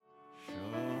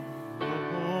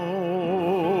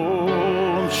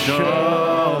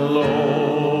Shalom.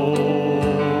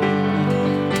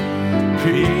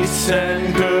 Peace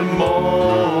and good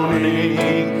morning.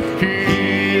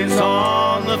 He is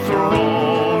on the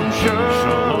throne.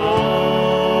 Shalom.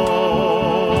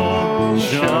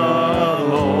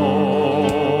 Shalom.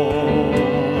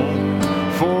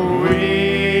 For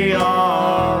we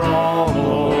are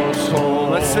almost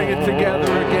home. Let's sing it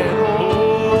together again.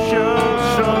 Oh,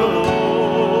 shalom.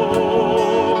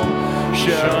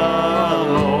 Shalom.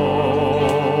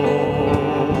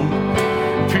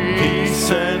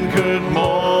 Peace and good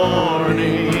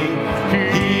morning.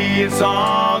 He is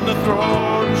on the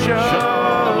throne.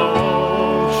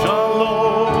 Shalom,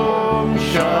 shalom,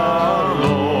 shalom.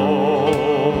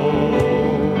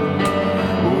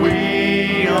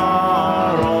 We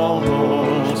are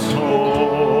almost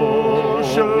home.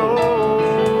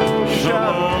 Shalom,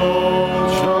 shalom,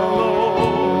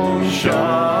 shalom,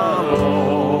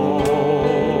 shalom.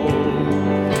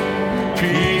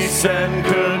 Peace and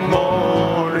good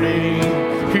morning.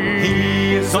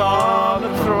 He is on the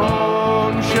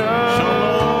throne.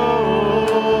 Shalom,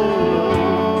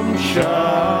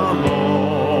 shalom.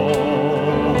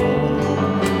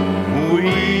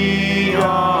 We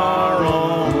are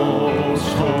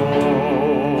almost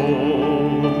home.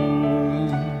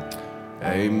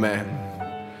 Amen.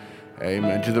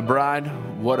 Amen. To the bride,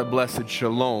 what a blessed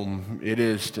shalom it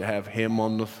is to have him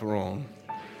on the throne.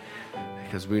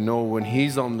 Because we know when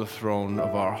he's on the throne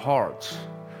of our hearts,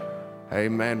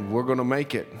 amen, we're going to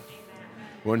make it.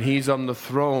 When he's on the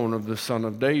throne of the Son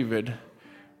of David,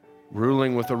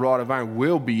 ruling with a rod of iron,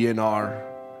 we'll be in our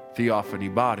theophany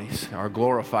bodies, our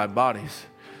glorified bodies.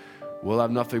 We'll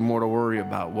have nothing more to worry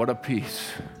about. What a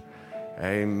peace.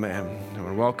 Amen. I want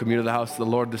to welcome you to the house of the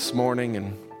Lord this morning,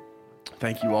 and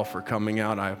thank you all for coming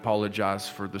out. I apologize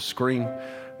for the screen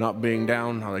not being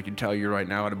down. I can tell you right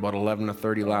now, at about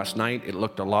 11:30 last night, it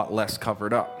looked a lot less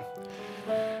covered up.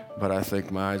 But I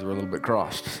think my eyes were a little bit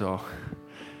crossed, so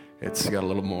it's got a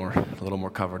little more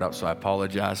covered up. So I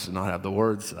apologize to not have the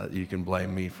words. You can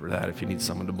blame me for that if you need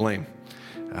someone to blame.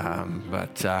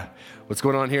 But what's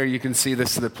going on here? You can see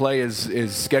this. The play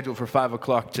is scheduled for 5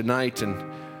 o'clock tonight, and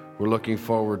we're looking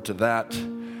forward to that.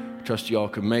 Trust you all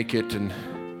can make it, and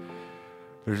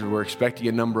we're expecting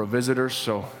a number of visitors.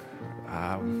 So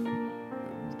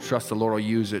trust the Lord will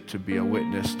use it to be a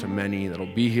witness to many that'll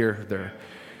be here.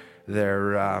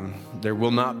 There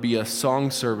will not be a song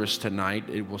service tonight.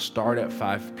 It will start at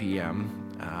 5 p.m.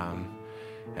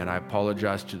 And I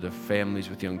apologize to the families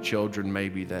with young children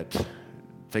maybe that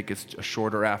think it's a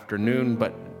shorter afternoon,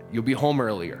 but you'll be home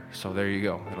earlier. So there you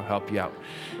go. It'll help you out.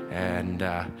 And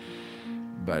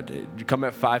but you come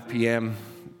at 5 p.m.,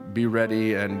 be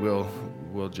ready, and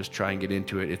we'll just try and get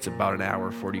into it. It's about an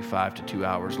hour 45 to 2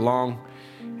 hours long,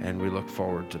 and we look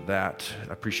forward to that.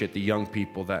 I appreciate the young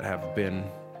people that have been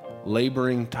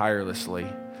laboring tirelessly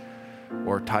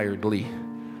or tiredly,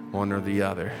 one or the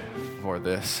other, for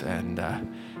this. And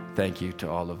thank you to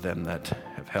all of them that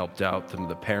have helped out, and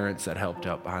the parents that helped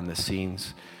out behind the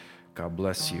scenes. God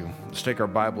bless you. Let's take our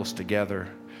Bibles together,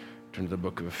 turn to the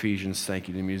book of Ephesians. Thank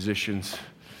you to the musicians.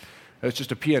 It's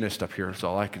just a pianist up here. That's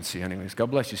all I can see anyways.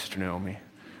 God bless you, Sister Naomi.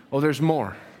 Oh, there's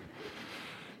more.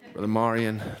 Brother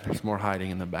Marion, there's more hiding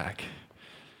in the back.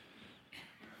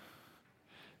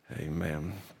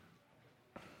 Amen.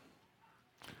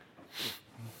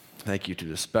 Thank you to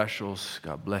the specials.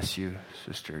 God bless you,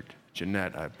 Sister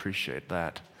Jeanette. I appreciate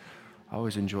that. I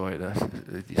always enjoy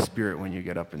the spirit when you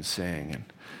get up and sing. And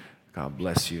God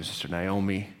bless you, Sister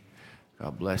Naomi.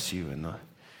 God bless you, and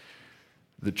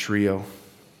the trio.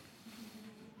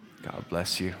 God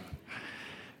bless you.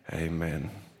 Amen.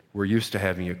 We're used to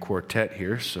having a quartet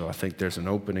here, so I think there's an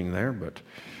opening there, but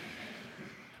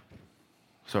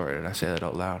sorry, did I say that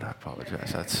out loud? I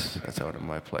apologize. That's out of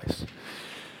my place.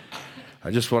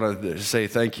 I just wanted to say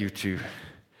thank you to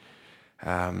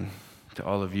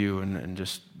all of you, and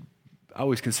just I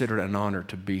always consider it an honor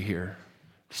to be here,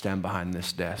 stand behind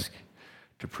this desk,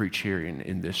 to preach here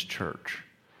in this church.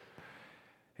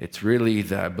 It's really,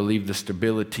 I believe, the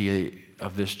stability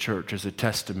of this church is a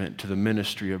testament to the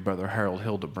ministry of Brother Harold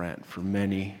Hildebrandt for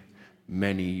many,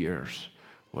 many years.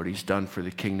 What he's done for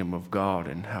the kingdom of God,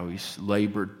 and how he's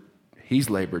labored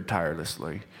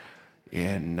tirelessly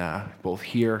in both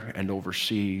here and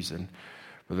overseas. And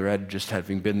Brother Ed, just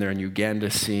having been there in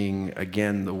Uganda, seeing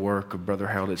again the work of Brother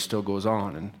Harold, it still goes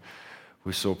on. And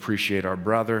we so appreciate our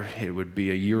brother. It would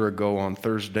be a year ago on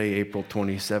Thursday, April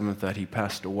 27th, that he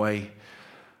passed away.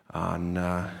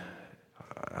 On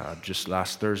just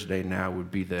last Thursday now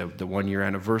would be the 1 year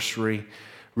anniversary,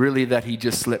 really, that he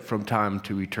just slipped from time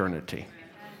to eternity.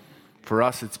 For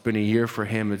us, it's been a year. For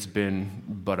him, it's been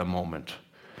but a moment.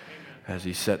 as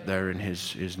he sat there in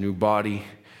his new body,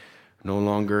 no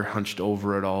longer hunched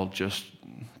over at all, just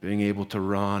being able to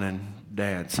run and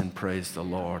dance and praise the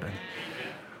Lord. And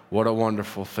what a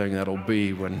wonderful thing that'll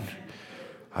be when,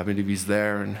 I believe he's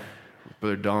there, and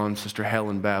Brother Don, Sister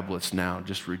Helen Bablitz now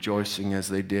just rejoicing as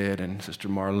they did, and Sister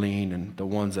Marlene and the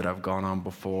ones that have gone on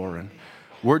before. And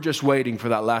we're just waiting for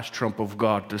that last trump of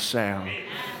God to sound,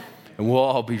 and we'll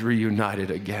all be reunited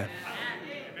again.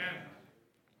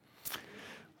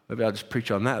 Maybe I'll just preach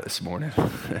on that this morning.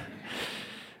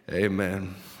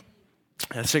 Amen.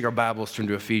 Let's take our Bibles, turn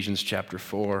to Ephesians chapter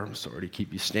 4. I'm sorry to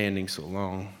keep you standing so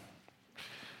long.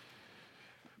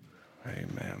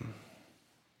 Amen.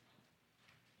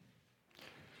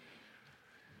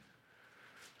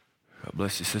 God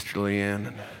bless you, Sister Leanne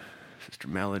and Sister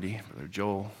Melody, Brother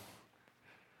Joel.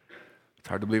 It's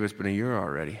hard to believe it's been a year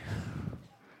already.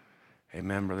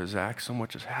 Amen, Brother Zach. So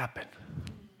much has happened.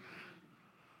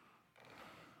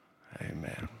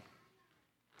 Amen.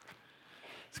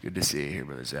 It's good to see you here,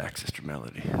 Brother Zach, Sister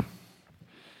Melody. If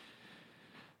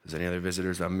there's any other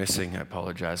visitors I'm missing, I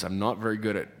apologize. I'm not very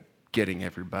good at getting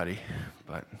everybody,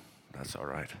 but that's all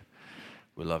right.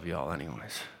 We love you all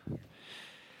anyways.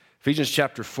 Ephesians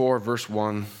chapter 4, verse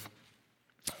 1.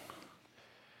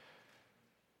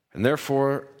 And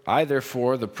therefore, I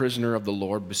therefore, the prisoner of the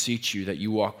Lord, beseech you that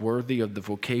you walk worthy of the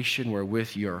vocation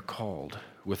wherewith you are called,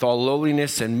 with all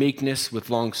lowliness and meekness,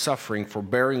 with long suffering,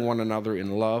 forbearing one another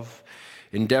in love,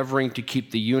 endeavoring to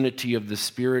keep the unity of the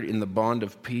Spirit in the bond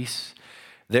of peace.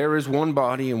 There is one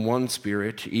body and one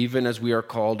Spirit, even as we are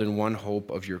called in one hope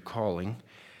of your calling.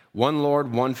 One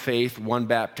Lord, one faith, one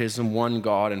baptism, one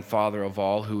God and Father of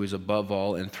all, who is above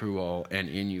all and through all and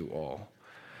in you all.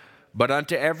 But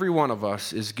unto every one of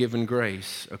us is given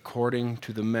grace according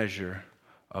to the measure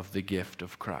of the gift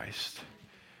of Christ.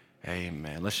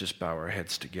 Amen. Let's just bow our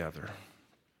heads together.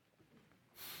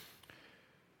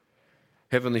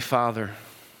 Heavenly Father,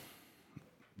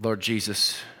 Lord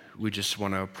Jesus, we just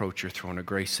want to approach your throne of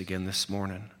grace again this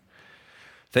morning.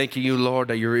 Thanking you, Lord,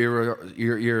 that your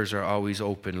ears are always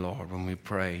open, Lord, when we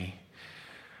pray.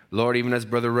 Lord, even as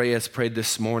Brother Reyes prayed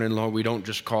this morning, Lord, we don't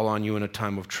just call on you in a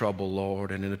time of trouble, Lord,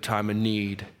 and in a time of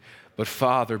need, but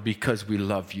Father, because we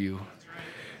love you,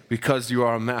 because you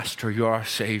are our Master, you are our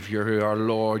Savior, you are our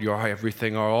Lord, you are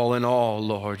everything, our all in all,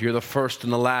 Lord. You're the first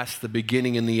and the last, the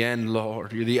beginning and the end,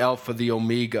 Lord. You're the Alpha, the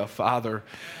Omega, Father.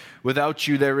 Without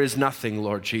you, there is nothing,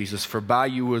 Lord Jesus, for by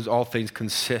you is all things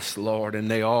consist, Lord, and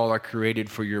they all are created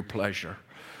for your pleasure.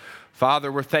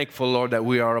 Father, we're thankful, Lord, that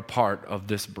we are a part of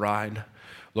this bride.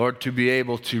 Lord, to be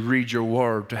able to read your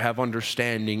word, to have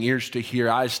understanding, ears to hear,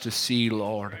 eyes to see,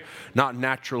 Lord. Not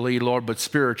naturally, Lord, but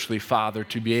spiritually, Father,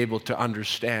 to be able to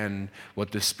understand what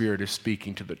the Spirit is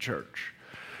speaking to the church.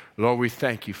 Lord, we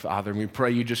thank you, Father, and we pray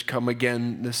you just come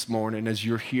again this morning as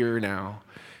you're here now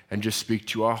and just speak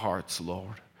to our hearts,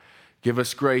 Lord. Give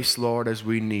us grace, Lord, as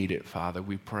we need it, Father,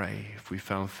 we pray. If we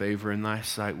found favor in thy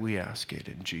sight, we ask it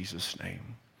in Jesus'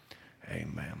 name.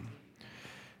 Amen.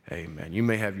 Amen. You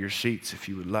may have your seats if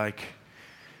you would like.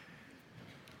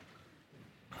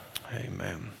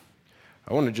 Amen.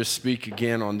 I want to just speak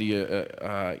again on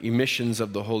the emissions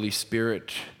of the Holy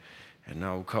Spirit, and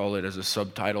I'll call it as a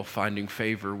subtitle, Finding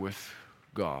Favor with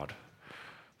God.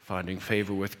 Finding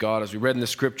favor with God. As we read in the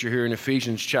scripture here in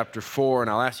Ephesians chapter 4,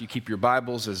 and I'll ask you to keep your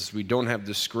Bibles as we don't have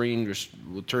the screen.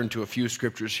 We'll turn to a few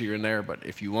scriptures here and there, but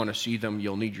if you want to see them,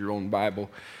 you'll need your own Bible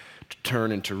to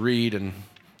turn and to read, and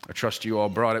I trust you all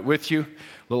brought it with you. A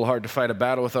little hard to fight a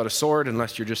battle without a sword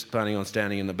unless you're just planning on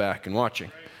standing in the back and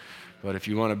watching. But if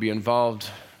you want to be involved,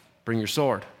 bring your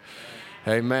sword.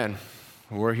 Amen.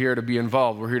 We're here to be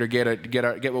involved. We're here to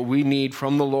get what we need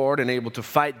from the Lord and able to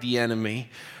fight the enemy.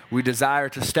 We desire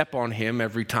to step on him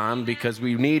every time because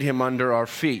we need him under our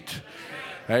feet.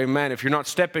 Amen. If you're not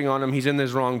stepping on him, he's in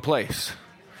this wrong place.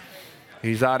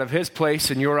 He's out of his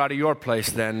place and you're out of your place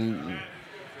then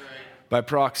by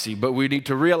proxy. But we need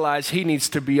to realize he needs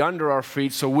to be under our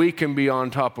feet so we can be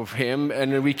on top of him.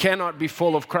 And we cannot be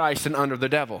full of Christ and under the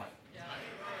devil.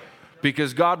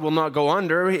 Because God will not go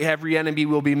under. Every enemy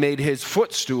will be made his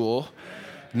footstool,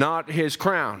 not his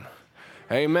crown.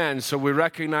 Amen. So we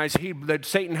recognize that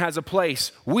Satan has a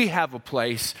place. We have a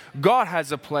place. God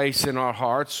has a place in our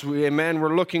hearts. Amen.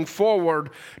 We're looking forward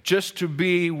just to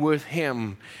be with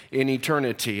him in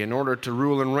eternity in order to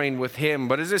rule and reign with him.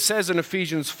 But as it says in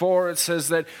Ephesians 4, it says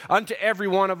that unto every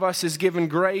one of us is given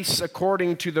grace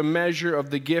according to the measure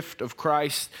of the gift of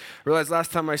Christ. I realized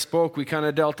last time I spoke, we kind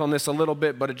of dealt on this a little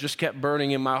bit, but it just kept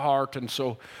burning in my heart. And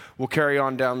so we'll carry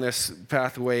on down this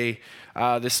pathway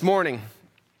this morning.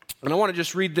 And I want to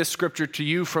just read this scripture to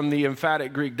you from the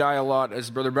emphatic Greek dialect,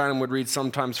 as Brother Branham would read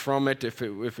sometimes from it. If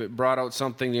it brought out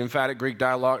something, the emphatic Greek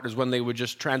dialect is when they would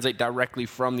just translate directly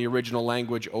from the original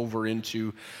language over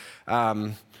into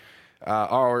our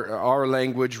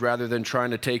language, rather than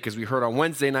trying to take, as we heard on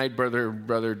Wednesday night,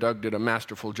 Brother Doug did a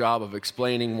masterful job of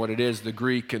explaining what it is, the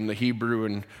Greek and the Hebrew,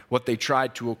 and what they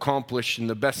tried to accomplish in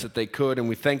the best that they could. And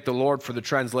we thank the Lord for the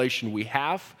translation we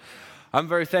have. I'm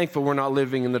very thankful we're not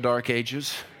living in the dark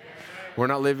ages. We're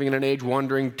not living in an age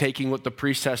wondering, taking what the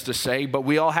priest has to say, but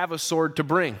we all have a sword to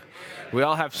bring. We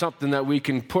all have something that we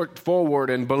can put forward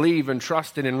and believe and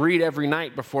trust in and read every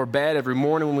night before bed, every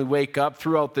morning when we wake up,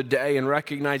 throughout the day, and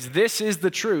recognize this is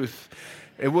the truth.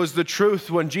 It was the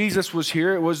truth when Jesus was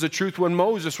here. It was the truth when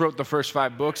Moses wrote the first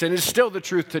 5 books, and it's still the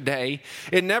truth today.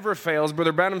 It never fails.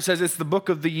 Brother Branham says it's the book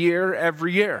of the year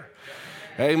every year.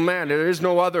 Amen. There is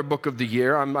no other book of the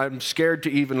year. I'm scared to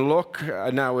even look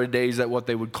nowadays at what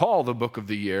they would call the book of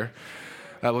the year.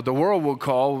 What the world would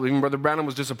call, even Brother Branham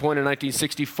was disappointed in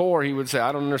 1964. He would say,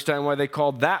 I don't understand why they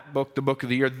called that book the book of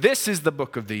the year. This is the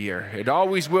book of the year. It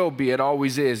always will be. It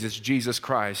always is. It's Jesus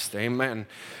Christ. Amen.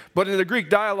 But in the Greek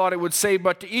dialogue, it would say,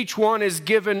 but to each one is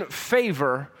given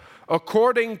favor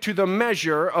according to the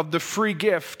measure of the free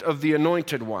gift of the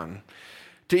Anointed One.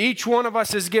 To each one of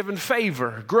us is given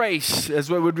favor, grace,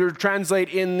 as we would translate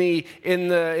in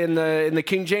the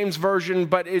King James Version,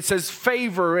 but it says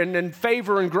favor, and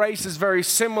favor and grace is very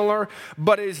similar,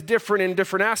 but is different in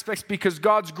different aspects, because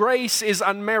God's grace is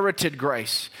unmerited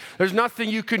grace. There's nothing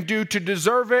you can do to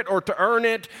deserve it or to earn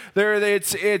it.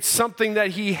 It's something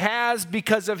that He has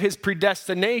because of His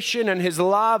predestination, and His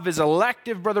love is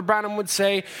elective, Brother Branham would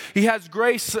say. He has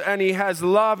grace and He has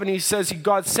love, and He says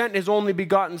God sent His only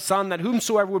begotten Son, that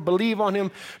whomsoever would believe on Him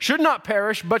should not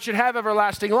perish, but should have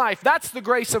everlasting life. That's the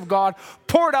grace of God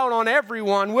poured out on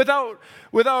everyone without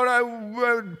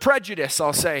prejudice,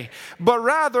 I'll say. But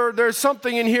rather, there's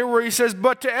something in here where He says,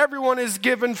 but to everyone is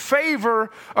given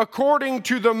favor according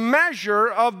to the measure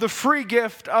of the free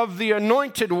gift of the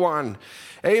Anointed One.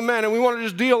 Amen. And we want to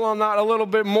just deal on that a little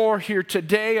bit more here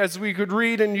today, as we could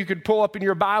read, and you could pull up in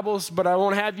your Bibles, but I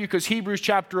won't have you, because Hebrews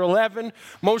chapter 11,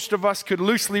 most of us could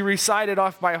loosely recite it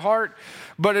off by heart.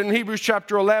 But in Hebrews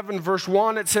chapter 11, verse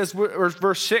 1, it says, or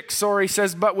verse 6, sorry,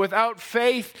 says, but without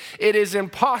faith it is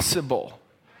impossible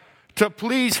to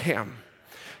please Him.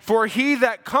 For he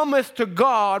that cometh to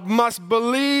God must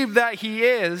believe that He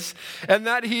is, and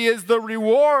that He is the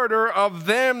rewarder of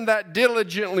them that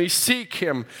diligently seek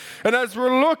Him. And as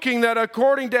we're looking that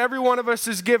according to every one of us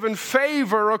is given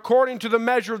favor according to the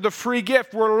measure of the free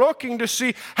gift, we're looking to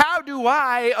see, how do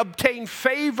I obtain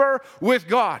favor with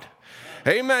God?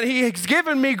 Amen. He's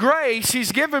given me grace.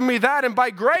 He's given me that. And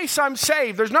by grace, I'm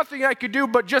saved. There's nothing I could do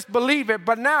but just believe it.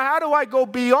 But now, how do I go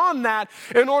beyond that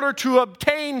in order to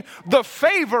obtain the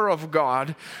favor of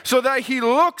God, so that He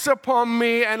looks upon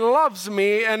me and loves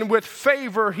me, and with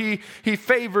favor, He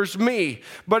favors me?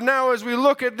 But now, as we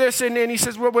look at this, and He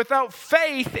says, well, without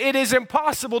faith, it is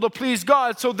impossible to please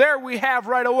God. So there we have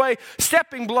right away,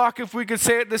 stepping block, if we could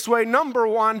say it this way, number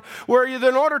one, where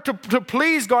in order to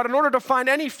please God, in order to find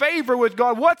any favor with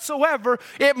God whatsoever,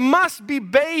 it must be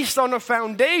based on a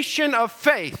foundation of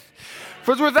faith.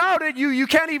 For without it, you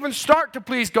can't even start to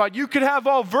please God. You could have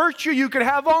all virtue, you could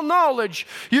have all knowledge,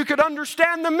 you could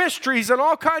understand the mysteries and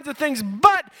all kinds of things,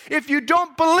 but if you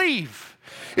don't believe,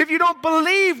 if you don't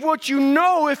believe what you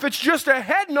know, if it's just a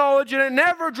head knowledge and it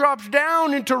never drops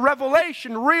down into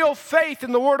revelation, real faith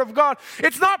in the Word of God,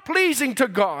 it's not pleasing to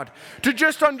God to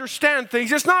just understand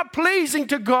things. It's not pleasing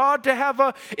to God to have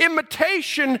an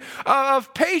imitation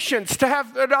of patience, to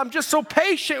have, I'm just so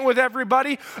patient with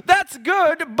everybody. That's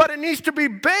good, but it needs to be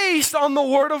based on the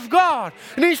Word of God.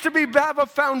 It needs to have a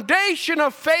foundation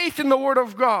of faith in the Word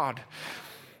of God.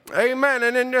 Amen.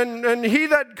 And he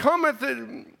that cometh...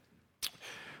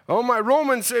 Oh my,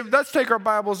 Romans, let's take our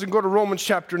Bibles and go to Romans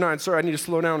chapter 9. Sorry, I need to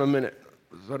slow down a minute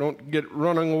so I don't get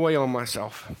running away on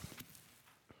myself.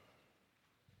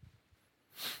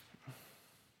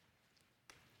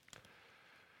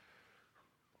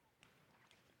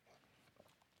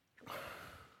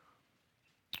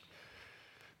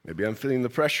 Maybe I'm feeling the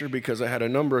pressure because I had a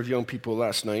number of young people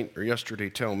last night or yesterday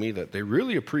tell me that they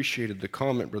really appreciated the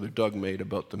comment Brother Doug made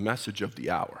about the message of the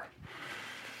hour.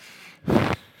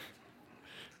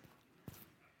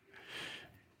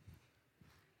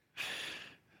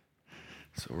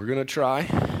 So we're going to try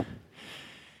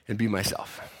and be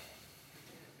myself.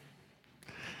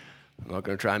 I'm not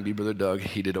going to try and be Brother Doug.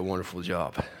 He did a wonderful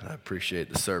job. I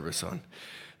appreciate the service on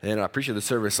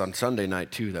Sunday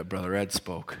night too, that Brother Ed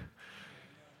spoke.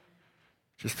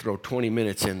 Just throw 20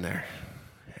 minutes in there,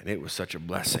 and it was such a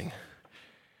blessing.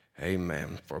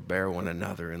 Amen. Forbear one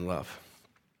another in love.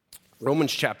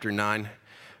 Romans chapter 9,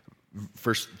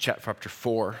 chapter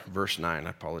 4, verse 9. I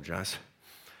apologize.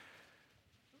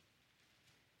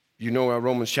 You know,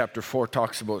 Romans chapter 4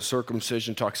 talks about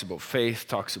circumcision, talks about faith,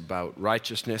 talks about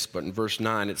righteousness. But in verse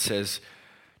 9 it says,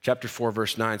 chapter 4,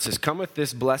 verse 9 says, cometh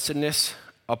this blessedness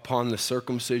upon the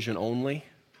circumcision only,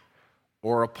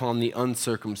 or upon the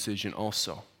uncircumcision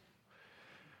also?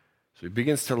 So he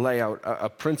begins to lay out a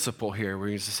principle here where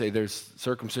he's to say there's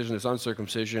circumcision, there's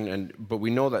uncircumcision, but we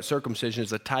know that circumcision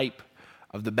is a type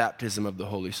of the baptism of the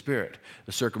Holy Spirit,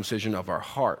 the circumcision of our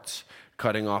hearts,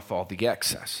 cutting off all the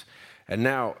excess. And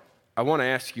now I want to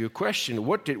ask you a question.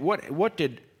 Sorry,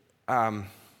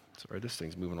 this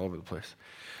thing's moving all over the place.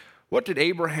 When did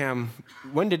Abraham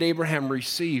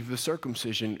receive the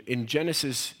circumcision? It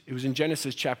was in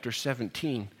Genesis chapter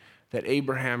 17 that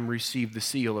Abraham received the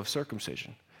seal of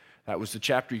circumcision. That was the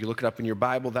chapter, you look it up in your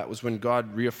Bible, that was when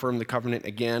God reaffirmed the covenant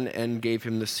again and gave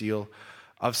him the seal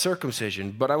of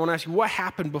circumcision. But I want to ask you, what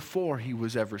happened before he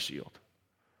was ever sealed?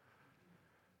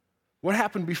 What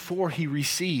happened before he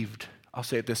received, I'll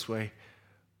say it this way,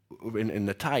 in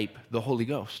the type, the Holy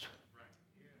Ghost?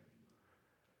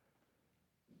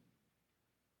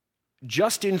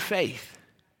 Just in faith,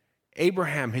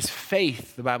 Abraham, his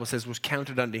faith, the Bible says, was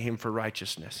counted unto him for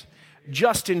righteousness.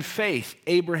 Just in faith,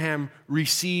 Abraham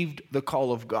received the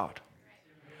call of God.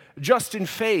 Just in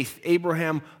faith,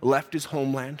 Abraham left his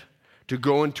homeland to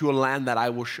go into a land that I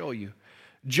will show you.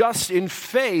 Just in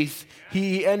faith,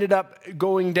 he ended up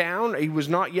going down. He was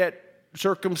not yet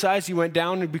circumcised. He went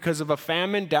down because of a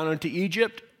famine down into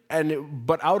Egypt.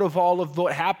 But out of all of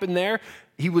what happened there,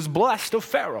 he was blessed of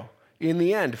Pharaoh. In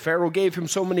the end, Pharaoh gave him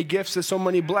so many gifts and so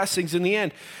many blessings. In the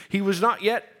end, he was not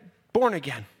yet born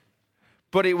again,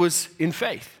 but it was in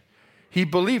faith. He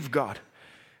believed God.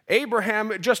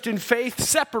 Abraham, just in faith,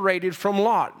 separated from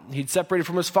Lot. He'd separated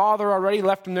from his father already,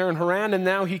 left him there in Haran, and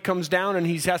now he comes down and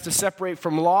he has to separate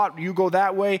from Lot. You go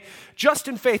that way. Just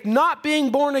in faith, not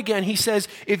being born again, he says,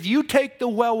 if you take the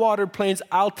well-watered plains,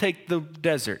 I'll take the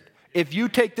desert. If you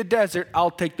take the desert,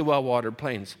 I'll take the well-watered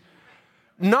plains.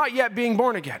 Not yet being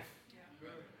born again.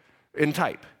 In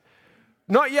type.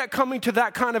 Not yet coming to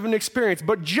that kind of an experience,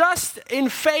 but just in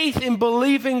faith in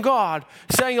believing God,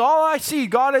 saying, all I see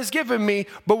God has given me,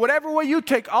 but whatever way you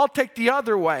take, I'll take the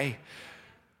other way.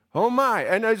 Oh my.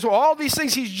 And so all these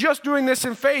things, he's just doing this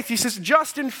in faith. He says,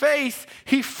 just in faith,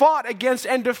 he fought against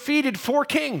and defeated 4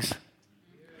 kings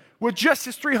with just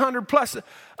his 300 plus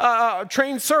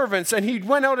trained servants. And he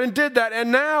went out and did that.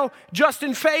 And now, just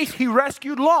in faith, he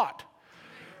rescued Lot.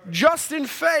 Just in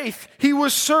faith, he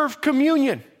was served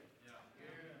communion.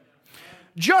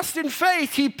 Just in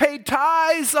faith, he paid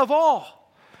tithes of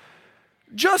all.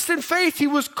 Just in faith, he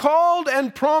was called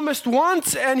and promised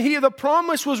once, and the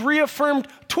promise was reaffirmed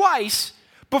twice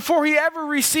before he ever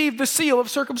received the seal of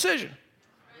circumcision.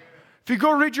 If you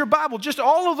go read your Bible, just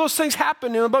all of those things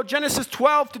happen in about Genesis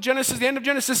 12 to the end of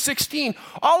Genesis 16.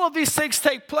 All of these things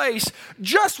take place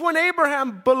just when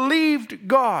Abraham believed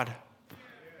God.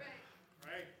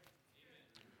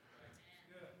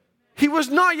 He was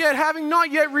having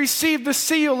not yet received the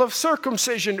seal of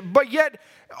circumcision, but yet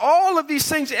all of these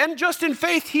things, and just in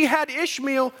faith, he had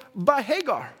Ishmael by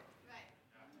Hagar.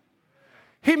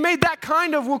 He made that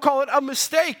kind of, we'll call it a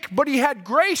mistake, but he had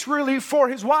grace really for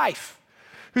his wife.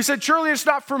 He said, surely it's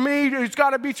not for me, it's got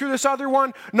to be through this other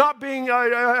one, not being,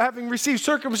 having received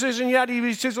circumcision yet.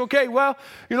 He says, okay, well,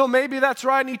 maybe that's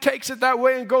right, and he takes it that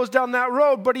way and goes down that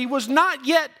road, but he was not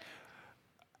yet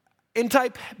in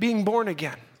type being born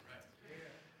again.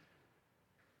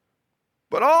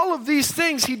 But all of these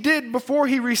things he did before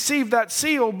he received that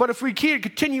seal. But if we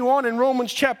continue on in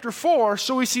Romans chapter 4,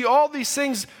 so we see all these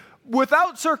things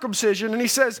without circumcision. And he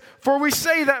says, for we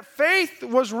say that faith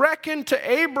was reckoned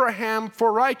to Abraham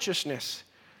for righteousness.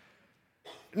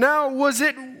 Now was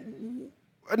it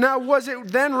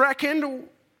then reckoned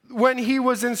when he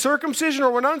was in circumcision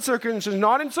or when uncircumcision?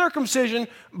 Not in circumcision,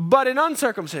 but in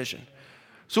uncircumcision.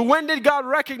 So when did God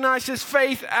recognize his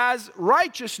faith as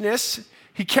righteousness?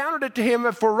 He counted it to him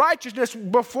for righteousness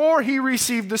before he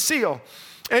received the seal.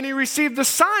 And he received the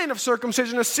sign of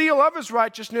circumcision, a seal of his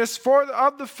righteousness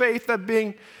of the faith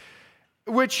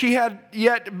which he had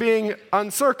yet being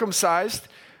uncircumcised,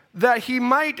 that he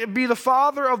might be the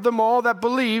father of them all that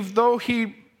believe,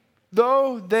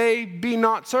 though they be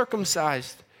not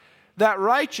circumcised, that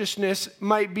righteousness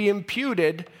might be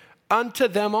imputed unto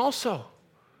them also.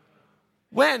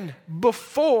 When?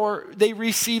 Before they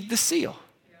received the seal.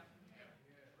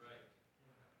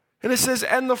 And it says,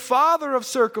 and the father of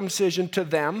circumcision to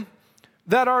them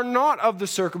that are not of the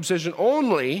circumcision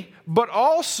only, but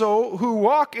also who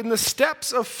walk in the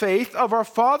steps of faith of our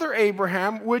father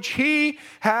Abraham, which he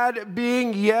had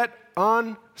being yet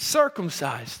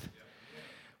uncircumcised.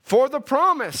 For the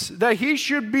promise that he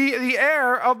should be the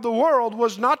heir of the world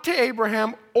was not to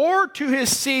Abraham or to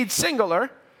his seed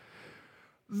singular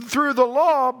through the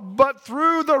law, but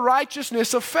through the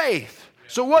righteousness of faith.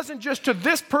 So it wasn't just to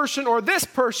this person or this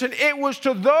person, it was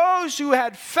to those who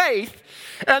had faith,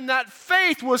 and that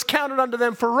faith was counted unto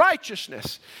them for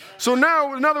righteousness. So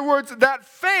now, in other words, that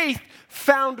faith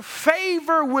found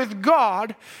favor with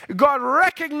God. God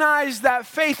recognized that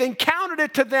faith and counted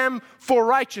it to them for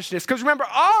righteousness. Because remember,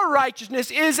 our righteousness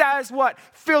is as what?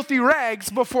 Filthy rags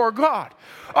before God.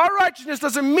 Our righteousness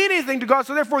doesn't mean anything to God,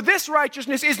 so therefore this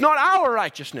righteousness is not our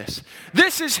righteousness.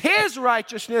 This is his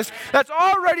righteousness that's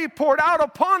already poured out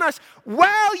upon us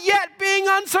while yet being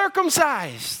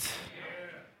uncircumcised.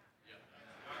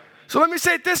 So let me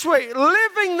say it this way.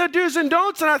 Living the do's and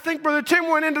don'ts, and I think Brother Tim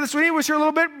went into this when he was here a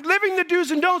little bit, living the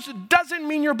do's and don'ts doesn't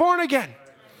mean you're born again.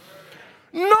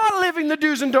 Not living the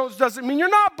do's and don'ts doesn't mean you're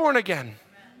not born again.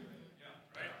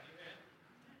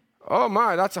 Oh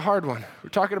my, that's a hard one. We were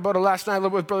talking about it last night a little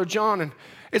bit with Brother John, and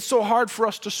it's so hard for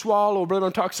us to swallow. Brother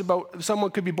John talks about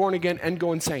someone could be born again and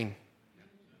go insane.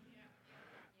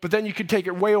 But then you could take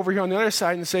it way over here on the other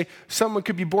side and say someone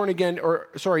could be born again,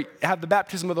 have the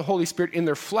baptism of the Holy Spirit in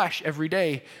their flesh every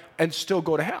day and still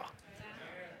go to hell.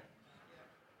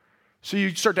 So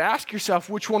you start to ask yourself,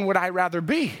 which one would I rather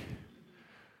be?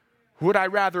 Would I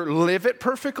rather live it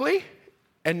perfectly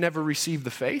and never receive the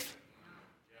faith?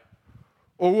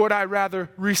 Or would I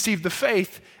rather receive the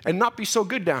faith and not be so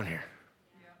good down here?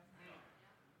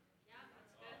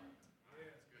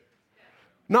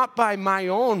 Not by my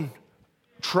own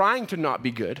trying to not be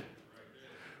good,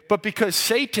 but because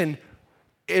Satan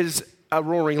is a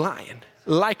roaring lion,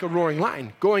 like a roaring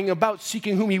lion, going about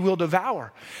seeking whom he will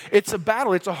devour. It's a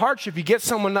battle. It's a hardship. You get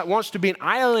someone that wants to be an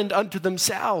island unto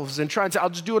themselves and try and say,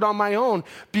 I'll just do it on my own.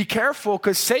 Be careful,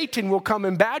 because Satan will come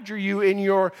and badger you in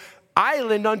your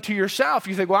island unto yourself.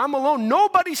 You think, well, I'm alone.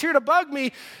 Nobody's here to bug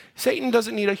me. Satan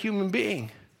doesn't need a human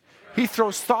being. He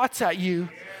throws thoughts at you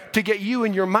to get you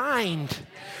in your mind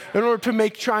in order to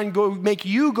make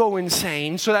you go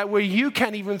insane, so that way you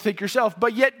can't even think yourself.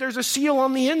 But yet there's a seal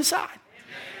on the inside.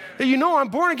 That you know I'm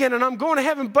born again and I'm going to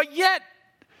heaven, but yet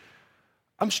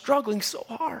I'm struggling so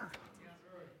hard.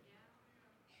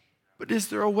 But is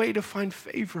there a way to find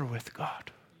favor with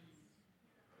God?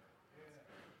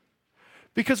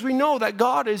 Because we know that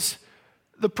God is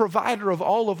the provider of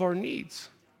all of our needs.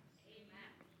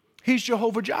 He's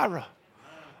Jehovah Jireh.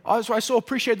 That's why I so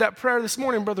appreciate that prayer this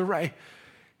morning, Brother Ray.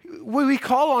 When we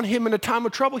call on him in a time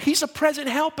of trouble, he's a present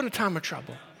help in a time of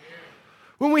trouble.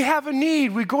 When we have a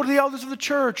need, we go to the elders of the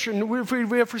church, and if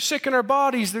we're sick in our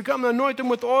bodies, they come and anoint them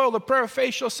with oil. The prayer of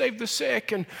faith shall save the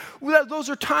sick. And those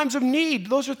are times of need.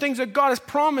 Those are things that God has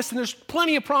promised, and there's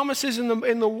plenty of promises in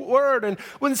the Word. And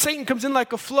when Satan comes in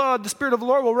like a flood, the Spirit of the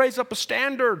Lord will raise up a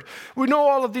standard. We know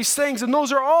all of these things, and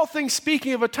those are all things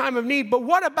speaking of a time of need. But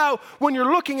what about when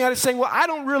you're looking at it saying, well, I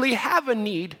don't really have a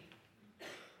need,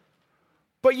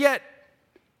 but yet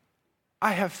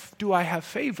do I have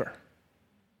favor?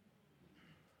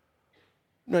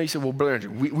 No, you said, well, brother,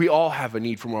 we all have a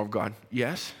need for more of God.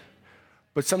 Yes,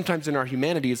 but sometimes in our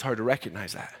humanity, it's hard to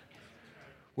recognize that.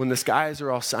 When the skies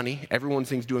are all sunny, everyone's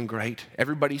doing great,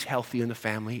 everybody's healthy in the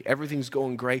family, everything's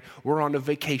going great, we're on a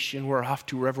vacation, we're off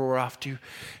to wherever we're off to,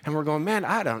 and we're going, man,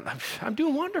 I'm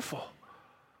doing wonderful.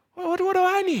 Well, what do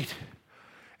I need?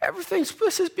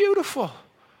 This is beautiful.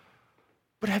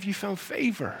 But have you found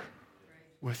favor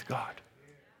with God?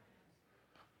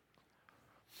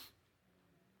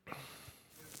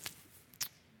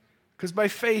 Because by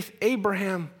faith,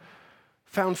 Abraham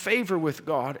found favor with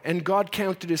God, and God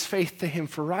counted his faith to him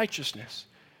for righteousness.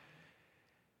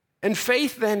 And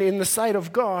faith then in the sight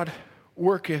of God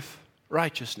worketh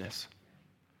righteousness.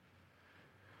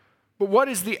 But what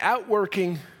is the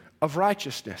outworking of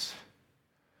righteousness?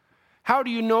 How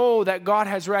do you know that God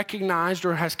has recognized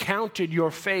or has counted your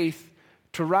faith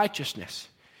to righteousness?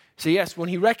 So yes, when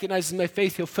he recognizes my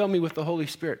faith, he'll fill me with the Holy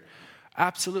Spirit.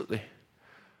 Absolutely.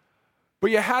 But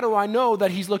yet, how do I know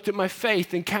that he's looked at my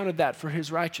faith and counted that for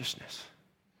his righteousness?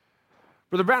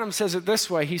 Brother Branham says it this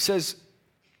way. He says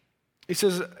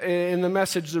in the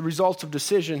message, The Results of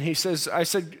Decision, this is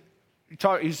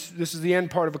the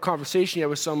end part of a conversation he had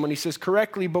with someone. He says,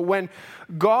 correctly, but when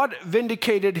God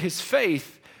vindicated his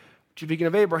faith, speaking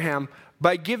of Abraham,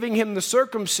 by giving him the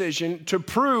circumcision to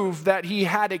prove that he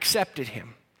had accepted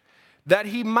him. that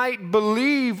he might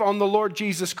believe on the Lord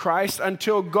Jesus Christ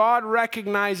until God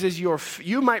recognizes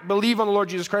you might believe on the Lord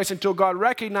Jesus Christ until God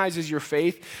recognizes your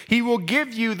faith. He will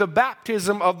give you the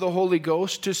baptism of the Holy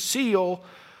Ghost to seal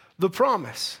the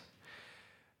promise.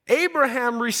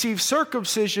 Abraham received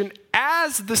circumcision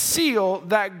as the seal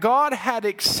that God had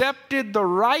accepted the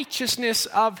righteousness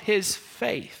of his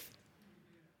faith.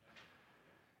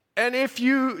 And if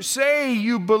you say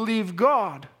you believe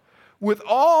God with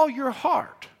all your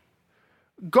heart,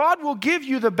 God will give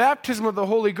you the baptism of the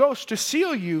Holy Ghost to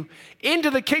seal you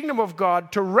into the kingdom of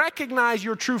God, to recognize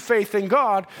your true faith in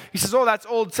God. He says, oh, that's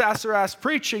old sassafras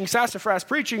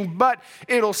preaching, but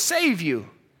it'll save you.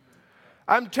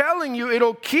 I'm telling you,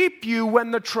 it'll keep you when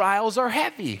the trials are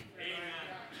heavy.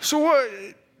 So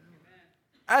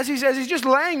as he's just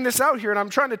laying this out here, and I'm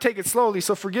trying to take it slowly,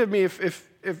 so forgive me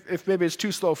if maybe it's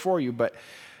too slow for you, but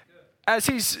as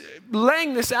he's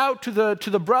laying this out to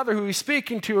the brother who he's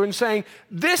speaking to and saying,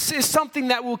 this is something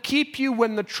that will keep you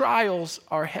when the trials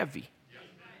are heavy.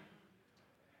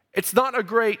 It's not a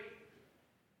great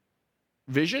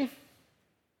vision.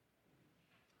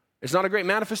 It's not a great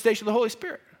manifestation of the Holy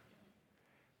Spirit.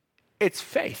 It's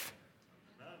faith.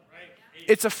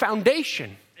 It's a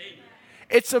foundation.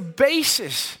 It's a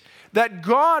basis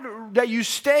that you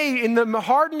stay in the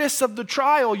hardness of the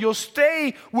trial. You'll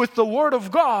stay with the Word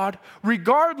of God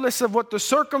regardless of what the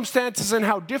circumstances and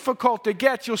how difficult it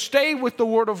gets. You'll stay with the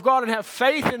Word of God and have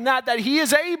faith in that He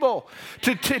is able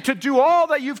to do all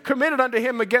that you've committed unto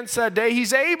Him against that day.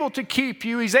 He's able to keep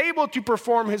you. He's able to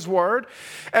perform His Word.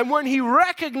 And when He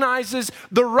recognizes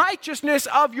the righteousness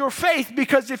of your faith,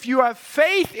 because if you have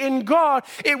faith in God,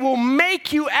 it will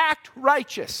make you act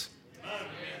righteous.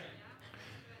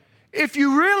 If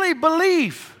you really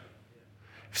believe,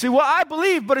 see, well, I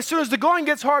believe, but as soon as the going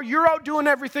gets hard, you're out doing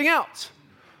everything else.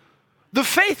 The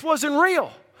faith wasn't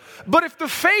real. But if the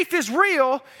faith is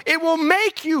real, it will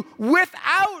make you,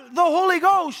 without the Holy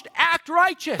Ghost, act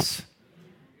righteous.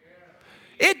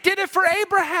 It did it for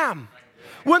Abraham.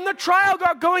 When the trial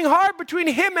got going hard between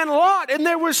him and Lot, and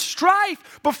there was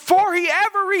strife before he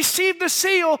ever received the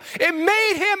seal, it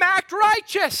made him act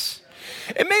righteous.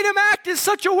 It made him act in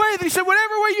such a way that he said,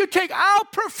 whatever way you take, I'll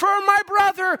prefer my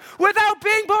brother without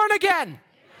being born again.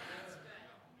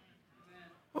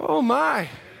 Oh my.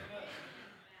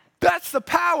 That's the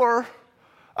power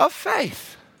of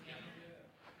faith.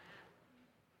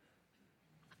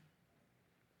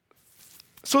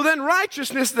 So then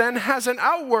righteousness then has an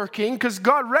outworking, because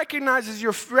God recognizing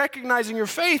your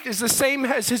faith is the same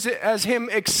as Him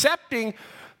accepting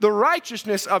the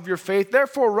righteousness of your faith.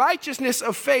 Therefore, righteousness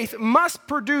of faith must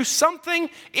produce something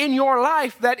in your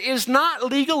life that is not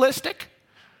legalistic,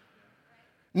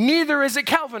 neither is it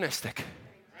Calvinistic.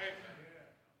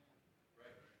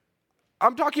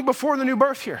 I'm talking before the new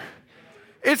birth here.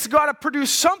 It's got to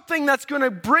produce something that's going to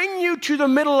bring you to the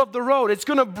middle of the road. It's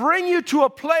going to bring you to a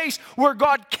place where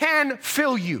God can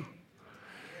fill you.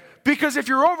 Because if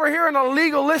you're over here in a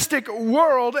legalistic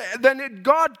world, then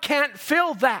God can't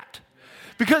fill that.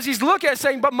 Because He's looking at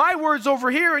saying, but my word's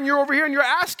over here and you're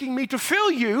asking me to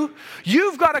fill you.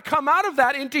 You've got to come out of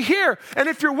that into here. And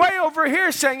if you're way over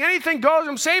here saying anything goes,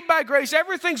 I'm saved by grace,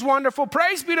 everything's wonderful,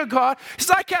 praise be to God. He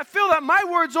says, I can't fill that. My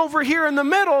word's over here in the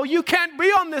middle. You can't be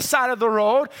on this side of the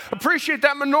road. Appreciate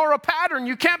that menorah pattern.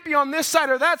 You can't be on this side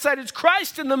or that side. It's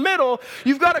Christ in the middle.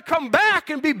 You've got to come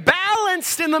back and be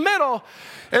balanced in the middle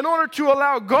in order to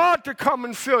allow God to come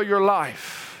and fill your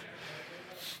life.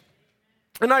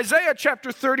 In Isaiah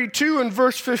chapter 32 and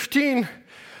verse 15,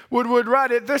 would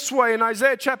write it this way. In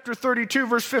Isaiah chapter 32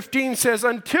 verse 15 says,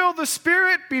 until the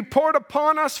Spirit be poured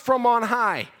upon us from on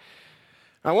high.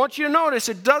 I want you to notice,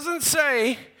 it doesn't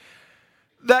say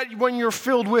that when you're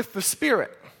filled with the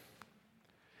Spirit.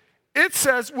 It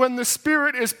says when the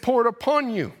Spirit is poured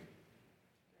upon you.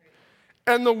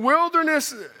 And the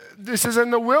wilderness, this is in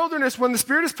the wilderness, when the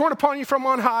Spirit is poured upon you from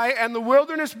on high, and the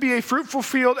wilderness be a fruitful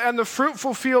field, and the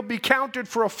fruitful field be counted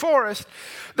for a forest,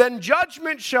 then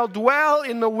judgment shall dwell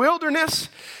in the wilderness,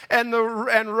 and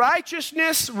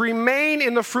righteousness remain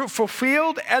in the fruitful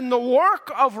field, and the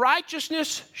work of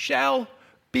righteousness shall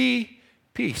be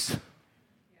peace.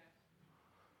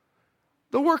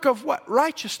 The work of what?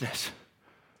 Righteousness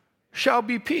shall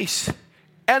be peace.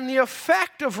 And the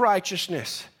effect of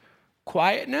righteousness,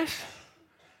 quietness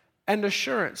and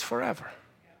assurance forever.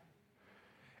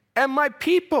 And my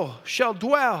people shall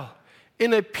dwell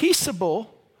in a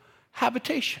peaceable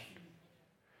habitation.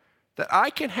 That I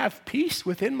can have peace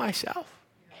within myself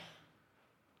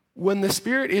when the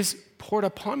Spirit is poured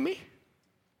upon me. It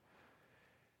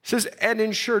says, and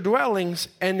in sure dwellings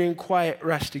and in quiet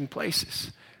resting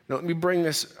places. Now let me bring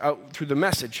this out through the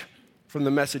Message. from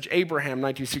the Message, Abraham,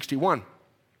 1961.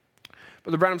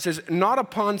 Brother Branham says, not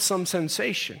upon some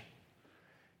sensation.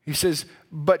 He says,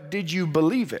 but did you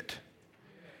believe it?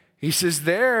 He says,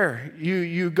 there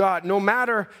you got, no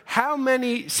matter how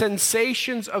many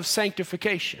sensations of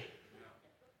sanctification,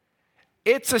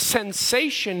 it's a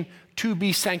sensation to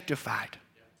be sanctified.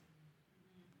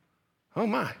 Oh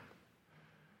my.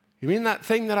 You mean that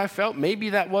thing that I felt, maybe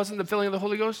that wasn't the filling of the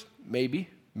Holy Ghost? Maybe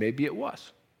it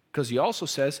was. Because he also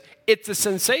says, it's a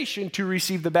sensation to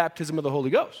receive the baptism of the Holy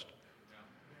Ghost.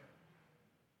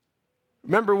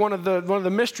 Remember, one of the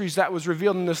mysteries that was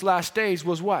revealed in this last days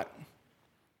was what?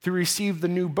 To receive the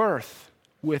new birth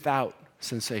without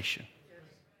sensation.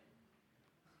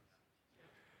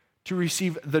 To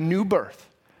receive the new birth.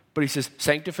 But he says,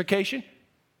 sanctification,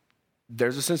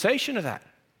 there's a sensation of that.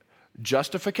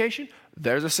 Justification,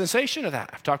 there's a sensation of that.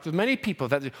 I've talked with many people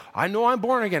that I know I'm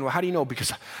born again. Well, how do you know?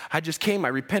 Because I just came, I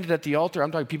repented at the altar. I'm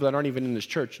talking people that aren't even in this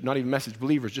church, not even message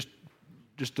believers, just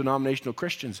denominational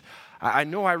Christians. I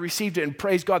know I received it, and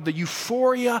praise God, the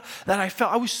euphoria that I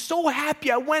felt. I was so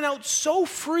happy. I went out so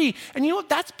free. And you know what?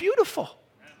 That's beautiful.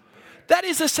 That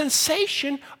is a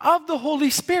sensation of the Holy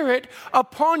Spirit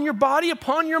upon your body,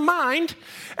 upon your mind,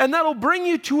 and that'll bring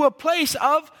you to a place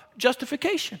of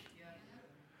justification.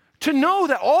 To know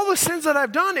that all the sins that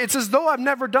I've done, it's as though I've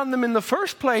never done them in the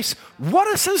first place.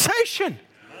 What a sensation.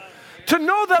 To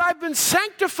know that I've been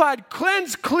sanctified,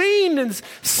 cleansed, cleaned, and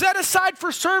set aside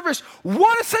for service.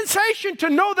 What a sensation to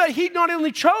know that he not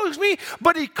only chose me,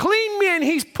 but he cleaned me and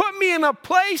he's put me in a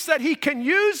place that he can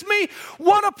use me.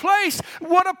 What a place.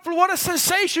 What a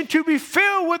sensation to be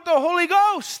filled with the Holy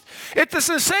Ghost. It's a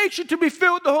sensation to be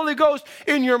filled with the Holy Ghost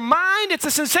in your mind. It's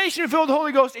a sensation to be filled with the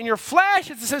Holy Ghost in your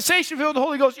flesh. It's a sensation to be filled with the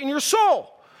Holy Ghost in your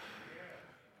soul.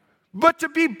 But to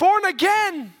be born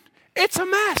again, it's a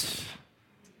mess.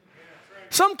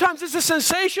 Sometimes it's a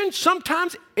sensation,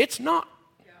 sometimes it's not.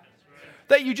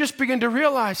 That you just begin to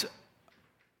realize,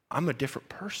 I'm a different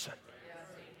person.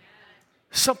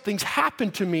 Something's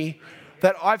happened to me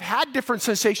that I've had different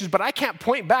sensations, but I can't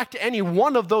point back to any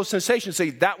one of those sensations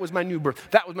and say, that was my new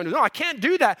birth, that was my new. No, I can't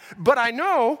do that, but I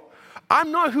know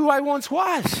I'm not who I once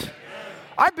was.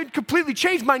 I've been completely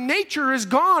changed. My nature is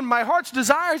gone. My heart's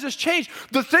desires has changed.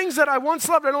 The things that I once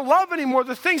loved, I don't love anymore.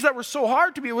 The things that were so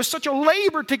hard to me, it was such a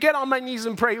labor to get on my knees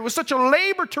and pray. It was such a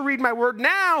labor to read my word.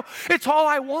 Now, it's all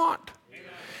I want.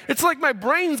 It's like my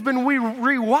brain's been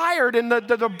rewired, and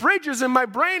the bridges in my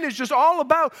brain is just all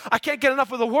about, I can't get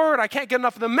enough of the word. I can't get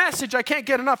enough of the message. I can't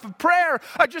get enough of prayer.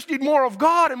 I just need more of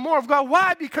God and more of God.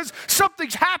 Why? Because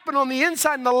something's happened on the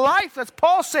inside, and the life that's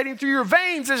pulsating through your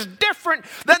veins is different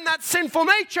than that sinful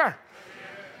nature.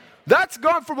 That's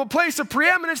gone from a place of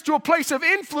preeminence to a place of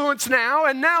influence now,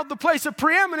 and now the place of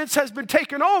preeminence has been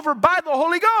taken over by the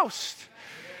Holy Ghost.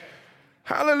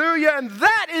 Hallelujah. And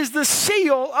that is the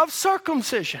seal of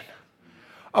circumcision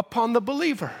upon the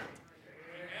believer.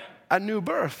 A new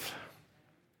birth.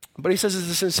 But he says it's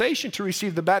a sensation to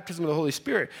receive the baptism of the Holy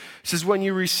Spirit. He says when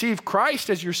you receive Christ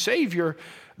as your Savior,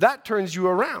 that turns you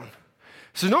around.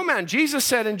 He says, no man, Jesus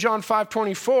said in John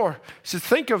 5:24, he says,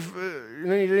 think of,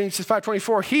 he says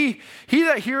 5:24, he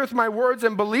that heareth my words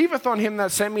and believeth on him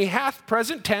that sent me hath,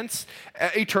 present tense,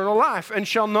 eternal life, and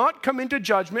shall not come into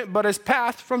judgment, but is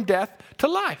passed from death to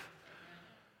life.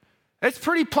 It's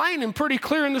pretty plain and pretty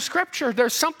clear in the scripture.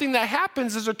 There's something that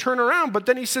happens as a turnaround, but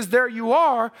then he says, there you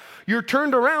are, you're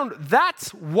turned around.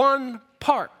 That's one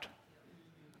part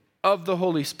of the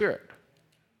Holy Spirit.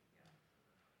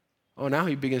 Oh, now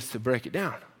he begins to break it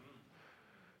down.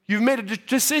 You've made a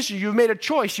decision. You've made a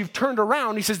choice. You've turned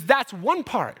around. He says that's one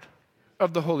part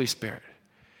of the Holy Spirit.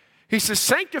 He says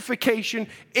sanctification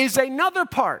is another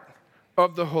part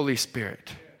of the Holy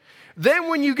Spirit. Then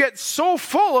when you get so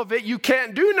full of it, you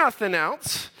can't do nothing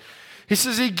else. He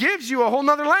says he gives you a whole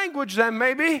nother language then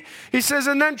maybe. He says,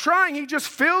 and then trying, he just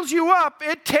fills you up.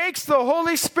 It takes the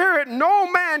Holy Spirit.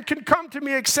 No man can come to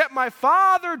me except my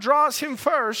Father draws him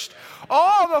first.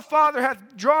 All the Father hath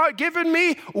given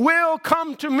me will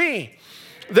come to me.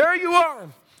 There you are.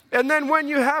 And then when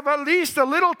you have at least a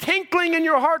little tinkling in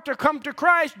your heart to come to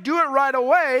Christ, do it right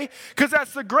away, because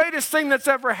that's the greatest thing that's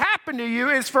ever happened to you,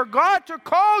 is for God to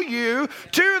call you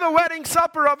to the wedding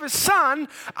supper of his Son.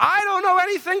 I don't know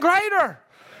anything greater.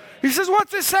 He says,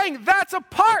 what's this saying? That's a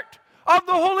part of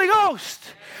the Holy Ghost.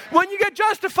 When you get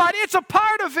justified, it's a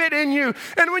part of it in you.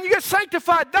 And when you get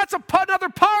sanctified, that's another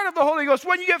part of the Holy Ghost.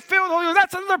 When you get filled with the Holy Ghost,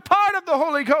 that's another part of the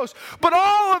Holy Ghost. But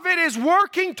all of it is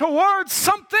working towards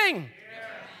something.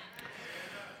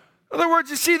 In other words,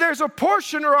 you see, there's a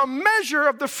portion or a measure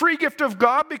of the free gift of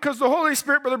God, because the Holy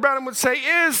Spirit, Brother Branham would say,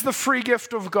 is the free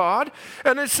gift of God.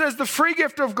 And it says the free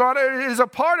gift of God is a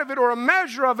part of it or a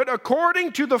measure of it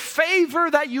according to the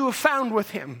favor that you have found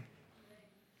with him.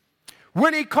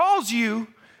 When he calls you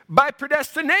by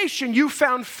predestination, you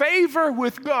found favor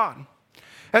with God.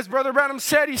 As Brother Branham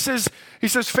said, he says,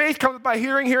 faith comes by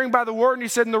hearing, hearing by the word. And he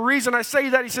said, and the reason I say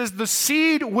that, he says, the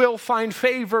seed will find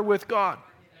favor with God.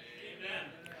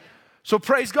 So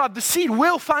praise God, the seed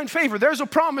will find favor. There's a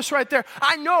promise right there.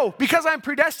 I know, because I'm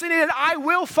predestinated, I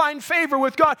will find favor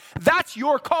with God. That's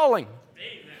your calling.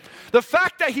 The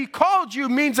fact that he called you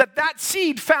means that that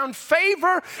seed found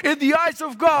favor in the eyes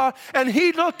of God, and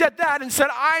he looked at that and said,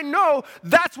 I know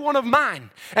that's one of mine,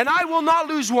 and I will not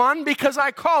lose one because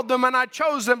I called them and I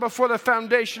chose them before the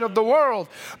foundation of the world.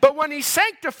 But when he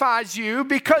sanctifies you,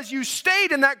 because you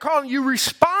stayed in that calling, you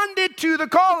responded to the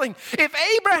calling. If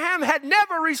Abraham had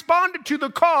never responded to the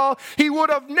call, he would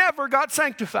have never got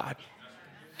sanctified.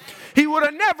 He would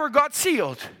have never got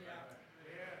sealed.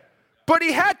 But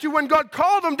he had to, when God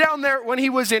called him down there, when he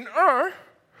was in Ur,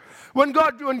 when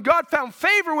God found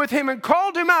favor with him and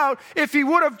called him out, if he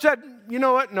would have said, you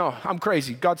know what, no, I'm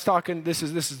crazy. God's talking, this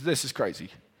is crazy.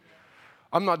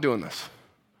 I'm not doing this.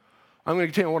 I'm going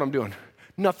to continue what I'm doing.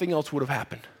 Nothing else would have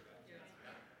happened.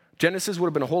 Genesis would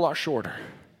have been a whole lot shorter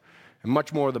and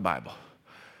much more of the Bible.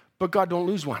 But God don't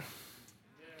lose one.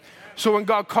 So when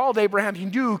God called Abraham, he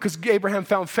knew, because Abraham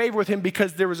found favor with him,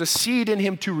 because there was a seed in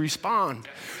him to respond.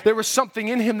 There was something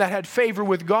in him that had favor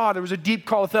with God. There was a deep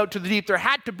calleth out to the deep. There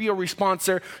had to be a response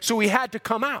there, so he had to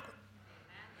come out.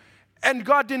 And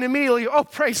God didn't immediately, oh,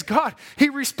 praise God. He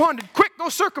responded, quick, go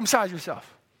circumcise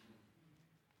yourself.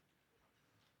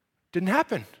 Didn't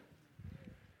happen.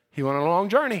 He went on a long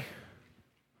journey.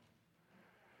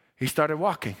 He started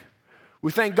walking.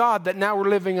 We thank God that now we're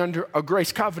living under a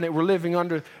grace covenant. We're living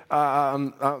under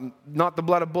not the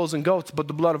blood of bulls and goats, but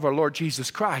the blood of our Lord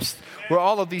Jesus Christ. Where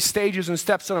all of these stages and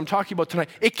steps that I'm talking about tonight,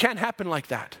 it can't happen like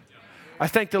that. I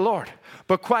thank the Lord.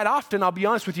 But quite often, I'll be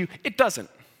honest with you, it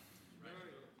doesn't.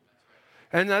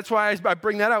 And that's why I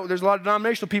bring that out. There's a lot of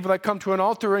denominational people that come to an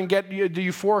altar and get the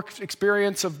euphoric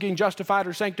experience of being justified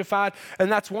or sanctified,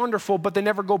 and that's wonderful, but they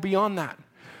never go beyond that.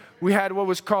 We had what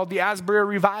was called the Asbury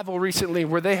Revival recently,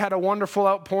 where they had a wonderful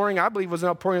outpouring. I believe it was an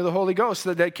outpouring of the Holy Ghost,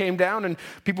 that they came down and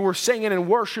people were singing and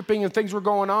worshiping and things were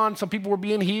going on. Some people were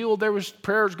being healed. There was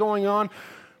prayers going on.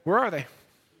 Where are they? If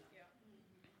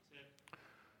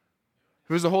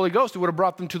it was the Holy Ghost, it would have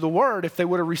brought them to the Word if they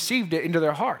would have received it into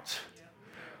their hearts.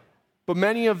 But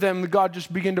many of them, God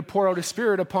just began to pour out His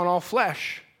Spirit upon all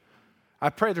flesh. I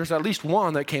pray there's at least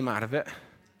one that came out of it.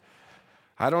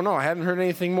 I don't know. I haven't heard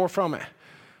anything more from it.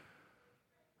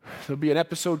 There'll be an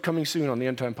episode coming soon on the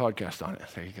End Time Podcast on it.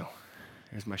 There you go.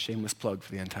 Here's my shameless plug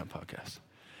for the End Time Podcast.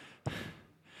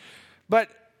 But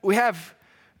we have,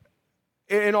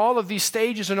 in all of these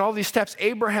stages and all these steps,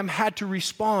 Abraham had to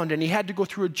respond, and he had to go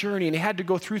through a journey, and he had to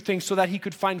go through things so that he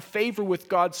could find favor with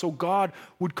God, so God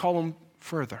would call him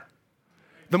further.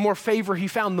 The more favor he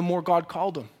found, the more God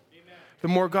called him. The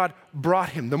more God brought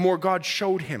him, the more God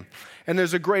showed him. And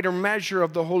there's a greater measure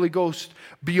of the Holy Ghost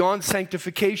beyond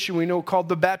sanctification, we know, called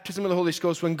the baptism of the Holy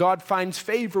Ghost, when God finds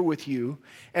favor with you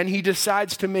and he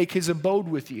decides to make his abode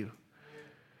with you.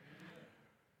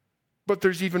 But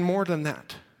there's even more than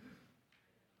that.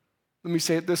 Let me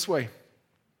say it this way.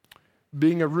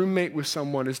 Being a roommate with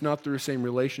someone is not the same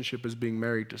relationship as being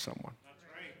married to someone.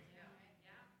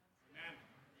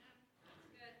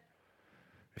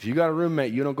 If you got a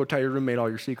roommate, you don't go tell your roommate all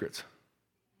your secrets.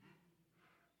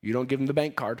 You don't give them the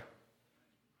bank card.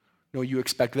 No, you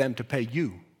expect them to pay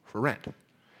you for rent.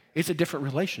 It's a different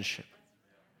relationship.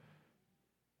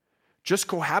 Just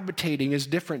cohabitating is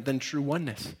different than true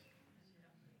oneness.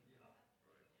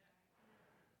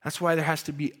 That's why there has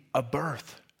to be a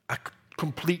birth, a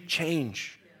complete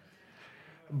change.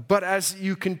 But as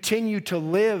you continue to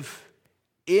live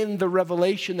in the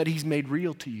revelation that He's made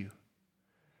real to you,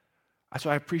 that's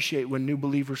why I appreciate when new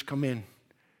believers come in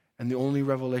and the only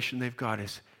revelation they've got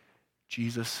is,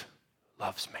 Jesus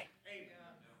loves me.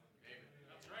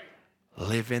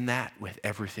 Live in that with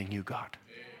everything you got.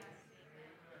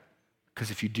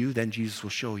 Because if you do, then Jesus will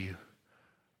show you,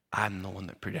 I'm the one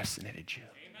that predestinated you.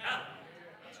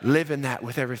 Live in that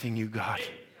with everything you got.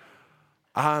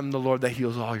 I'm the Lord that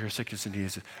heals all your sickness and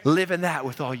diseases. Live in that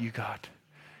with all you got.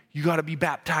 You got to be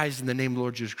baptized in the name of the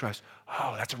Lord Jesus Christ.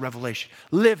 Oh, that's a revelation.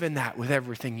 Live in that with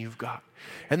everything you've got.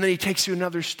 And then He takes you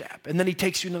another step. And then He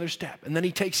takes you another step. And then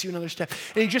He takes you another step.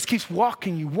 And He just keeps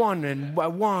walking you one and by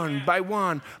one, by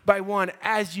one, by one.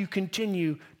 As you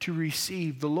continue to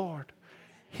receive the Lord,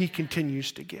 He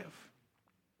continues to give.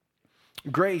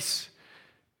 Grace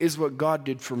is what God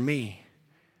did for me.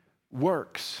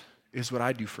 Works is what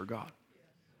I do for God.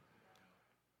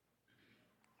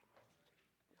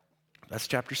 That's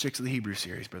chapter 6 of the Hebrew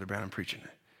series, Brother Brown, I'm preaching it.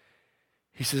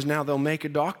 He says, now they'll make a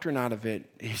doctrine out of it.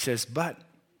 He says, but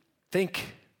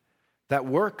think that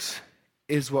works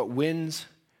is what wins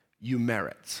you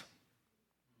merits.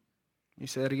 You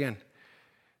say that again.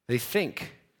 They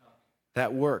think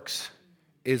that works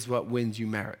is what wins you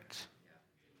merits.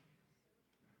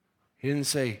 He didn't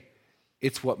say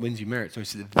it's what wins you merits. So he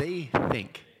said they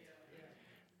think.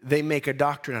 They make a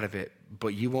doctrine out of it, but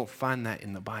you won't find that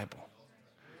in the Bible.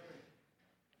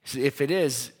 So if it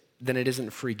is, then it isn't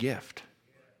a free gift.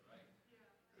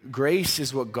 Grace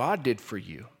is what God did for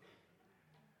you.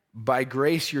 By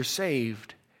grace you're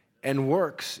saved, and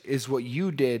works is what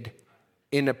you did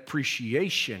in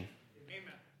appreciation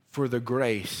for the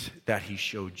grace that he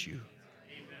showed you.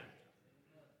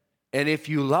 And if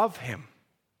you love him,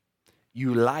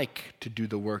 you like to do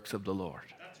the works of the Lord.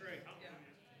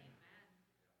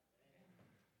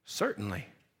 Certainly,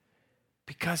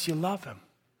 because you love him.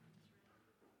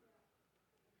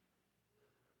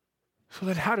 So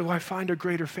then how do I find a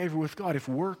greater favor with God if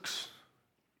works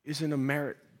isn't a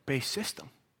merit-based system?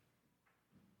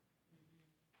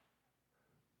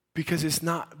 Because it's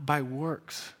not by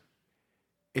works.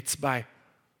 It's by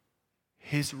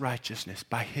his righteousness,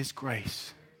 by his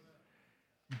grace,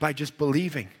 by just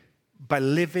believing, by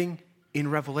living in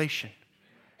revelation.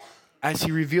 As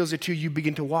he reveals it to you, you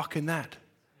begin to walk in that.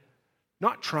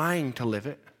 Not trying to live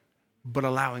it, but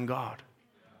allowing God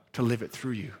to live it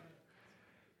through you.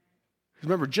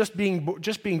 Remember, just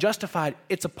being justified,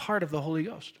 it's a part of the Holy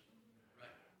Ghost.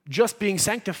 Just being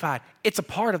sanctified, it's a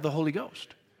part of the Holy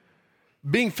Ghost.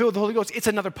 Being filled with the Holy Ghost, it's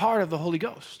another part of the Holy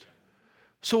Ghost.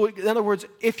 So in other words,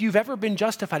 if you've ever been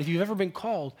justified, if you've ever been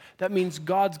called, that means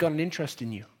God's got an interest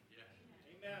in you.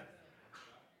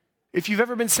 If you've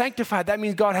ever been sanctified, that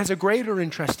means God has a greater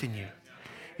interest in you.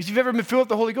 If you've ever been filled with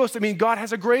the Holy Ghost, that means God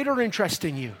has a greater interest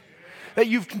in you. That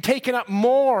you've taken up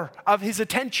more of his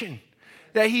attention.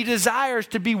 That he desires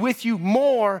to be with you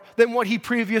more than what he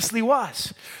previously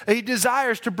was. That he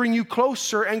desires to bring you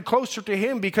closer and closer to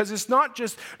him, because it's not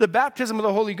just the baptism of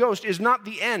the Holy Ghost is not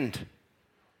the end.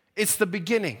 It's the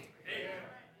beginning.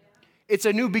 It's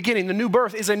a new beginning. The new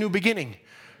birth is a new beginning.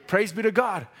 Praise be to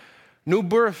God. New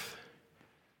birth.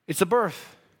 It's a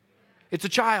birth. It's a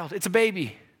child. It's a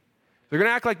baby. They're going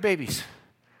to act like babies.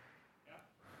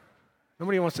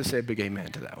 Nobody wants to say a big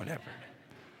amen to that one ever.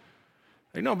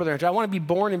 Like, no, brother, I want to be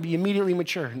born and be immediately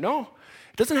mature. No,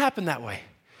 it doesn't happen that way.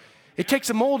 It takes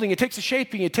a molding, it takes a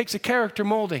shaping, it takes a character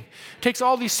molding. It takes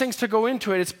all these things to go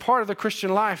into it. It's part of the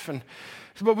Christian life.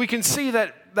 But we can see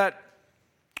that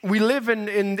we live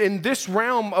in this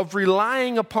realm of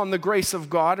relying upon the grace of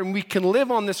God, and we can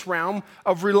live on this realm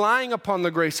of relying upon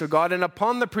the grace of God and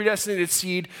upon the predestinated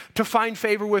seed to find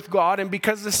favor with God. And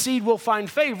because the seed will find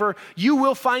favor, you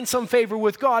will find some favor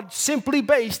with God simply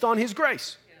based on his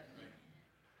grace.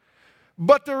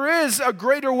 But there is a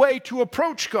greater way to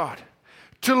approach God,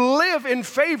 to live in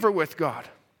favor with God.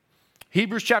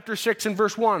 Hebrews chapter 6 and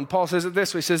verse 1, Paul says it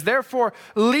this way. He says, therefore,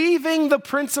 leaving the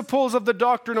principles of the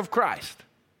doctrine of Christ.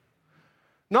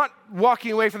 Not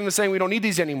walking away from them and saying we don't need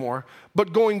these anymore,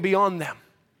 but going beyond them.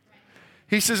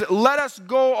 He says, let us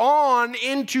go on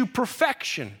into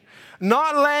perfection,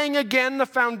 not laying again the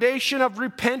foundation of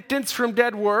repentance from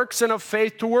dead works and of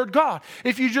faith toward God.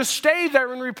 If you just stay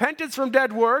there in repentance from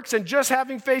dead works and just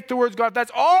having faith towards God,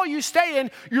 that's all you stay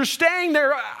in. You're staying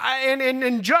there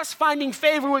and just finding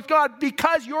favor with God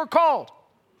because you're called.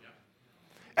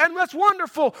 And that's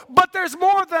wonderful, but there's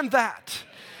more than that.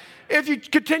 If you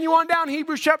continue on down,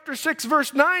 Hebrews chapter 6,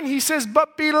 verse 9, he says,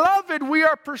 but beloved, we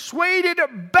are persuaded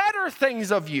better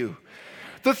things of you,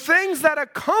 the things that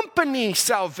accompany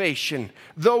salvation,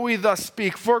 though we thus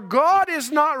speak. For God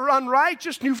is not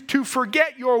unrighteous to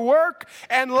forget your work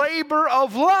and labor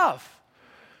of love.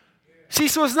 See,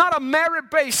 so it's not a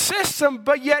merit-based system,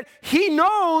 but yet he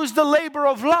knows the labor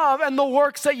of love and the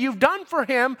works that you've done for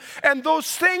him, and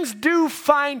those things do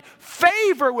find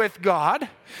favor with God.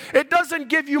 It doesn't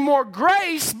give you more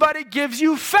grace, but it gives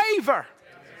you favor.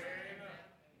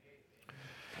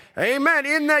 Amen.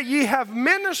 In that ye have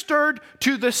ministered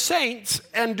to the saints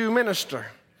and do minister.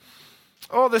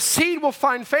 Oh, the seed will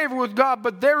find favor with God,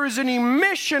 but there is an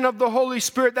emission of the Holy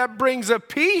Spirit that brings a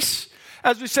peace.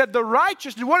 As we said, the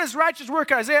righteousness. What does righteous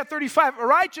work? Isaiah 35.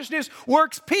 Righteousness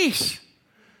works peace.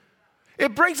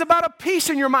 It brings about a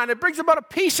peace in your mind. It brings about a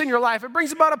peace in your life. It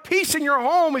brings about a peace in your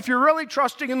home if you're really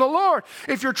trusting in the Lord.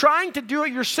 If you're trying to do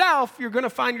it yourself, you're going to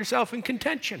find yourself in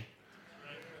contention.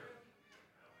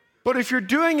 But if you're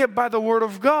doing it by the word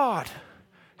of God,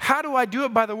 How do I do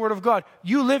it? By the word of God.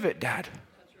 You live it, Dad.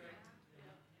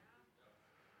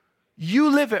 You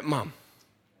live it, Mom.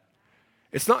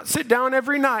 It's not sit down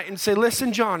every night and say,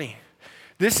 listen, Johnny,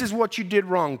 this is what you did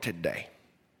wrong today.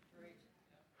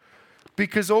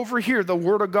 Because over here, the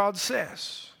word of God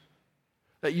says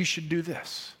that you should do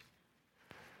this.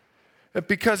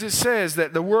 Because it says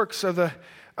that the works of the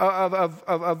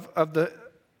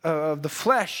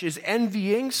flesh is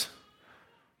envyings.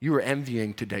 You were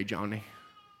envying today, Johnny.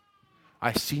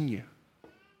 I seen you.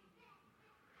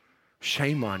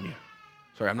 Shame on you.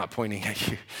 Sorry, I'm not pointing at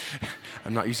you.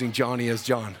 I'm not using Johnny as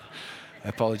John. I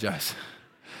apologize.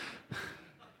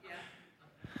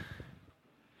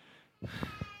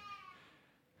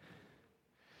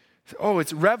 Oh,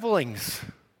 it's revelings.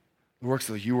 The works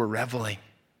of you were reveling.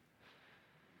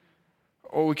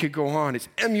 Oh, we could go on. It's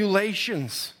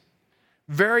emulations.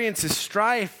 Variance is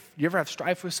strife. You ever have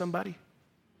strife with somebody?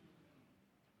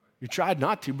 You tried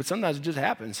not to, but sometimes it just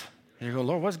happens. And you go,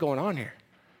 Lord, what's going on here?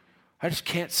 I just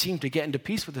can't seem to get into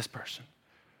peace with this person.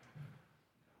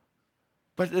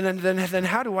 But then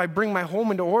how do I bring my home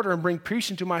into order and bring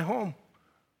peace into my home?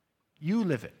 You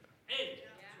live it.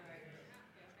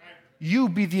 You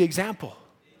be the example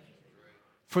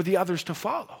for the others to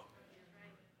follow.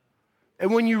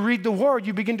 And when you read the word,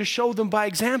 you begin to show them by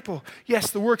example.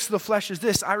 Yes, the works of the flesh is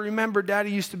this. I remember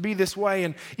Daddy used to be this way,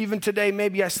 and even today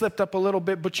maybe I slipped up a little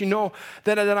bit, but you know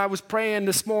that I was praying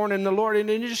this morning, the Lord, and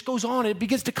it just goes on. It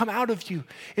begins to come out of you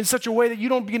in such a way that you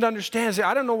don't begin to understand. Say,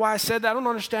 I don't know why I said that. I don't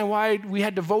understand why we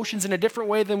had devotions in a different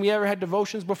way than we ever had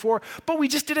devotions before, but we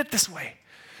just did it this way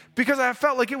because I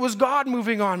felt like it was God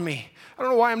moving on me. I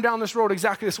don't know why I'm down this road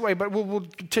exactly this way, but we'll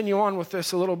continue on with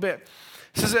this a little bit.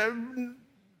 It says,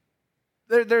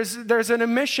 there's an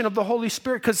emission of the Holy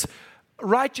Spirit because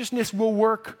righteousness will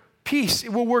work peace.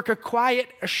 It will work a quiet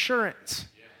assurance.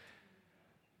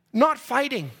 Not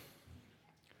fighting.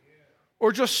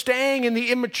 Or just staying in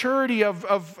the immaturity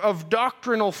of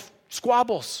doctrinal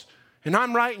squabbles. And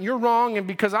I'm right and you're wrong, and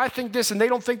because I think this and they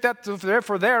don't think that,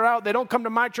 therefore they're out. They don't come to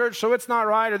my church, so it's not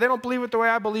right, or they don't believe it the way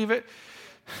I believe it.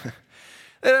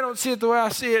 They don't see it the way I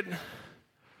see it.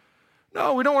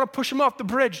 No, we don't want to push them off the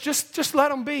bridge. Just let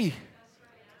them be.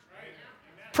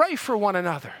 Pray for one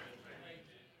another.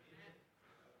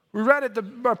 We read it,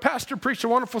 our pastor preached a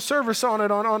wonderful service on it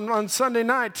on Sunday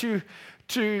night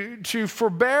to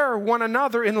forbear one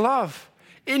another in love,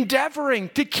 endeavoring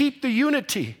to keep the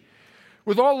unity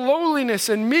with all lowliness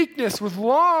and meekness, with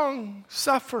long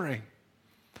suffering.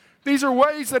 These are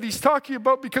ways that he's talking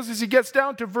about because as he gets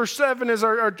down to verse 7, as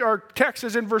our text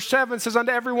is in verse 7, says,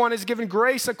 unto everyone is given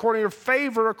grace according to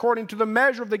favor, according to the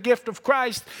measure of the gift of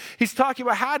Christ. He's talking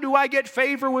about how do I get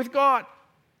favor with God?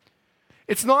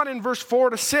 It's not in verse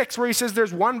 4 to 6 where he says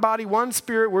there's one body, one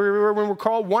spirit, when we're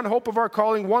called, one hope of our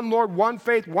calling, one Lord, one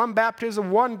faith, one baptism,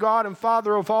 one God and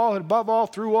Father of all, and above all,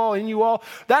 through all, in you all.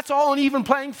 That's all an even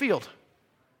playing field.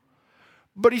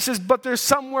 But he says, but there's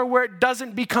somewhere where it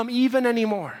doesn't become even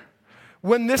anymore.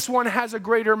 When this one has a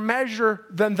greater measure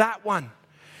than that one.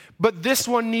 But this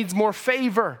one needs more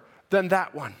favor than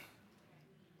that one.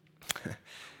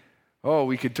 Oh,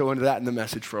 we could go into that in the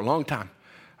message for a long time.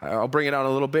 I'll bring it out a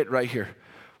little bit right here.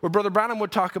 Where Brother Branham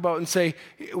would talk about and say,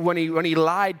 when he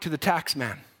lied to the tax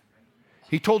man,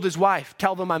 he told his wife,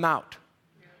 tell them I'm out,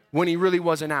 when he really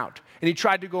wasn't out. And he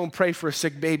tried to go and pray for a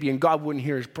sick baby, and God wouldn't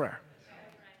hear his prayer.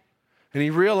 And he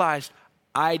realized,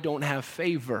 I don't have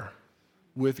favor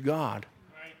with God.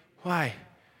 Why?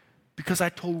 Because I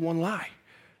told one lie.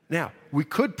 Now, we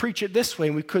could preach it this way,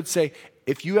 and we could say,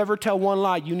 if you ever tell one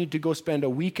lie, you need to go spend a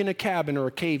week in a cabin or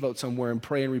a cave out somewhere and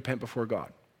pray and repent before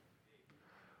God.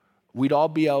 We'd all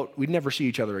be out. We'd never see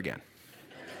each other again.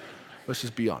 Let's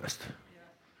just be honest.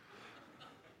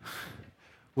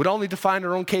 We'd all need to find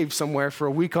our own cave somewhere for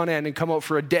a week on end and come out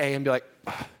for a day and be like,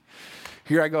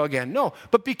 here I go again. No,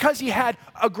 but because he had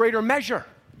a greater measure.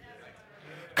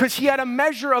 Because he had a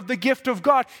measure of the gift of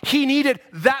God, he needed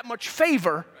that much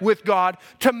favor with God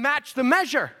to match the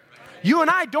measure. You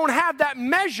and I don't have that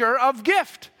measure of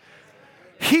gift.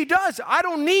 He does. I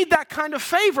don't need that kind of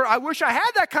favor. I wish I had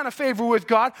that kind of favor with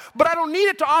God, but I don't need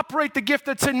it to operate the gift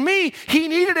that's in me. He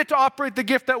needed it to operate the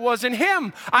gift that was in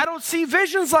him. I don't see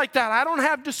visions like that. I don't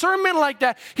have discernment like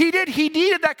that. He did. He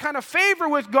needed that kind of favor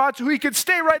with God so he could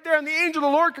stay right there and the angel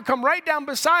of the Lord could come right down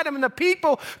beside him and the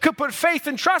people could put faith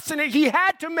and trust in it. He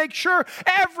had to make sure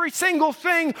every single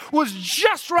thing was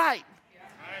just right.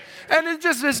 And it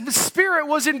just, his spirit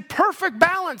was in perfect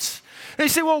balance. They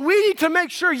say, well, we need to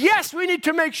make sure. Yes, we need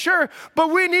to make sure,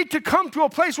 but we need to come to a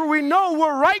place where we know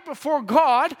we're right before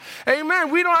God. Amen.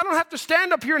 I don't have to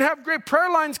stand up here and have great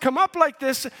prayer lines come up like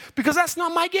this because that's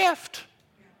not my gift.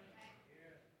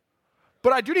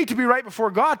 But I do need to be right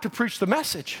before God to preach the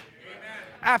message.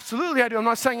 Absolutely I do. I'm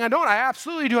not saying I don't. I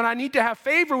absolutely do. And I need to have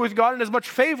favor with God. And as much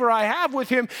favor I have with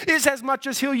him is as much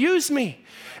as he'll use me.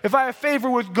 If I have favor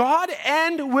with God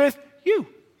and with you.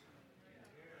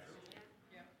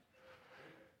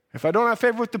 If I don't have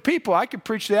favor with the people, I could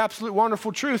preach the absolute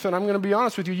wonderful truth. And I'm going to be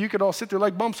honest with you. You could all sit there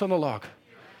like bumps on a log.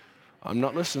 I'm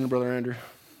not listening to Brother Andrew.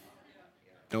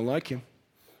 Don't like him.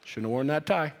 Shouldn't have worn that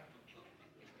tie.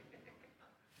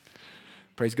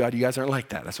 Praise God, you guys aren't like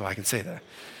that. That's why I can say that.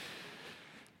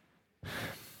 Let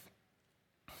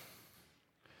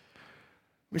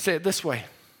me say it this way.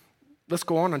 Let's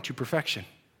go on unto perfection.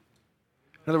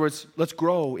 In other words, let's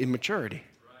grow in maturity.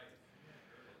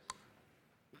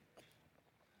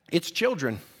 It's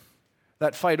children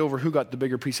that fight over who got the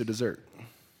bigger piece of dessert.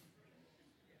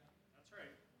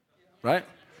 Right?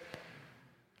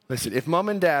 Listen, if mom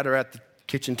and dad are at the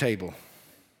kitchen table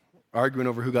arguing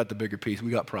over who got the bigger piece, we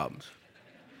got problems.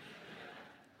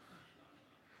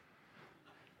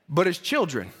 But it's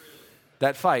children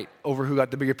that fight over who got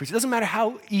the bigger piece. It doesn't matter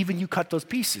how even you cut those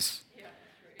pieces.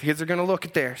 Because they're going to look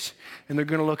at theirs, and they're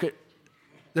going to look at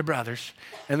their brothers,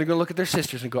 and they're going to look at their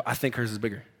sisters and go, I think hers is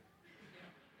bigger.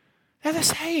 They're the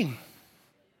same.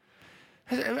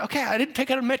 Okay, I didn't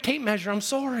take out a tape measure. I'm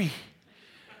sorry.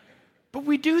 But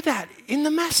we do that in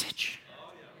the message.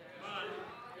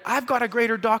 I've got a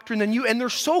greater doctrine than you, and they're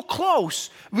so close.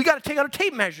 We got to take out a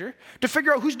tape measure to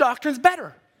figure out whose doctrine's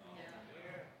better.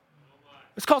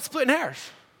 It's called splitting hairs.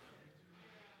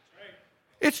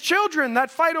 It's children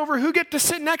that fight over who get to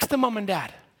sit next to mom and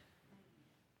dad.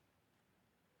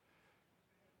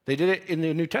 They did it in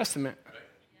the New Testament.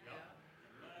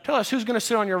 Tell us who's going to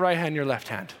sit on your right hand and your left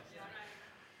hand.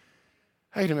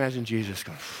 I can imagine Jesus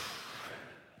going,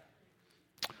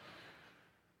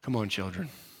 come on, children.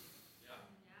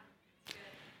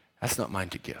 That's not mine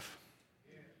to give.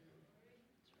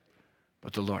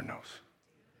 But the Lord knows.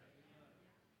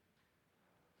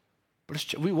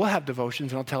 But we will have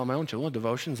devotions, and I'll tell my own children,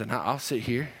 devotions, and I'll sit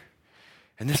here.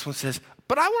 And this one says,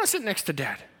 but I want to sit next to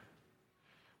Dad.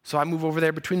 So I move over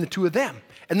there between the two of them.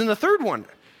 And then the third one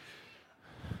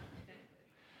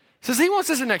says he wants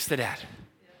to sit next to Dad.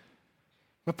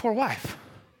 My poor wife.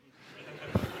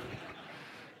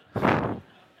 I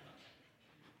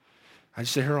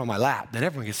just sit her on my lap, then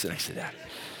everyone can sit next to Dad.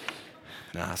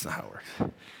 No, that's not how it works.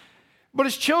 But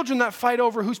it's children that fight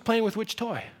over who's playing with which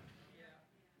toy.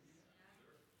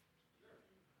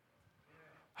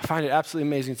 I find it absolutely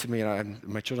amazing to me, and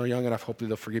my children are young enough, hopefully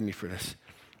they'll forgive me for this.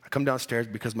 I come downstairs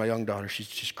because my young daughter, she's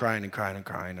just crying and crying and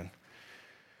crying, and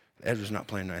Ezra's not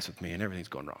playing nice with me, and everything's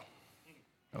going wrong.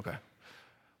 Okay,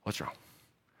 what's wrong?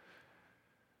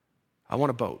 I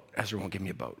want a boat. Ezra won't give me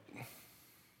a boat.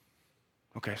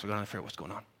 Okay, so I go down the fair. What's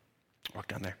going on? Walk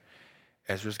down there.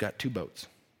 Ezra's got 2 boats.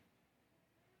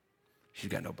 She's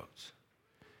got no boats.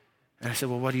 And I said,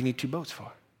 well, what do you need 2 boats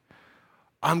for?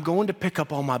 I'm going to pick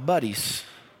up all my buddies.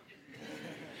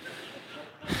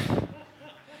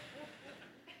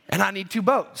 And I need 2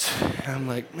 boats. And I'm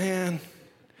like, man,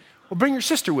 well, bring your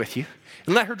sister with you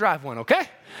and let her drive one, okay?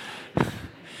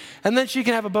 And then she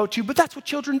can have a boat too. But that's what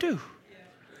children do.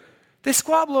 They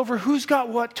squabble over who's got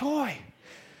what toy.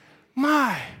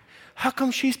 My, how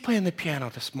come she's playing the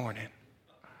piano this morning?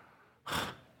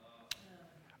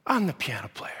 I'm the piano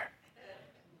player.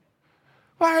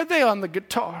 Why are they on the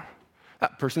guitar?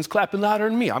 That person's clapping louder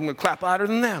than me. I'm going to clap louder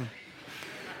than them.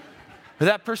 If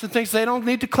that person thinks they don't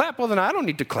need to clap, well, then I don't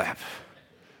need to clap.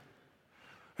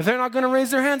 If they're not going to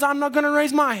raise their hands, I'm not going to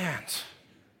raise my hands.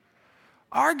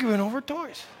 Arguing over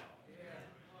toys.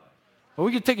 Well,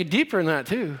 we could take it deeper than that,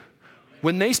 too.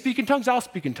 When they speak in tongues, I'll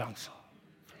speak in tongues.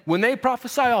 When they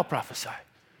prophesy, I'll prophesy.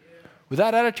 With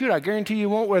that attitude, I guarantee you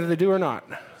won't, whether they do or not.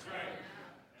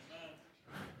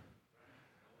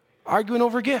 Arguing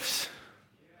over gifts.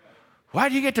 Why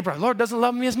do you get to pray? Lord doesn't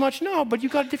love me as much? No, but you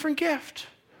got a different gift.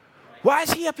 Why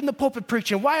is he up in the pulpit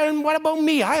preaching? What about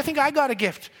me? I think I got a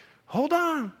gift. Hold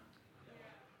on.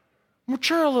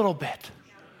 Mature a little bit.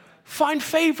 Find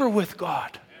favor with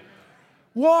God.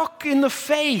 Walk in the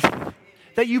faith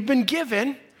that you've been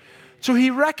given, so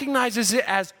he recognizes it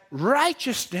as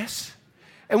righteousness.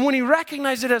 And when he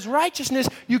recognizes it as righteousness,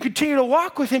 you continue to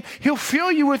walk with him. He'll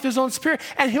fill you with his own spirit,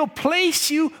 and he'll place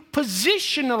you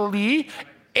positionally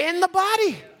in the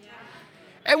body.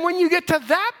 And when you get to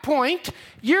that point,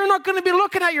 you're not going to be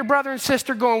looking at your brother and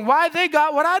sister going, why they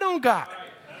got what I don't got.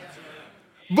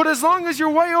 But as long as you're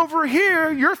way over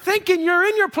here, you're thinking you're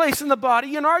in your place in the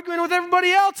body and arguing with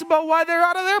everybody else about why they're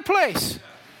out of their place.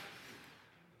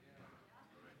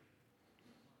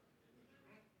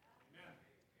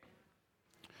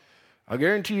 I'll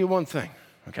guarantee you one thing,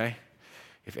 okay?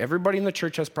 If everybody in the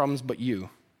church has problems but you,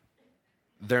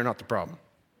 they're not the problem.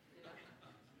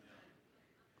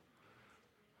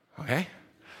 Okay?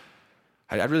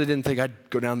 I really didn't think I'd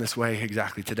go down this way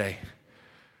exactly today.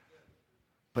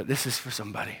 But this is for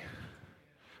somebody.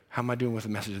 How am I doing with the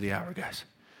message of the hour, guys?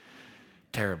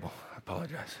 Terrible. I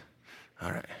apologize.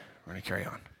 All right, we're going to carry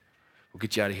on. We'll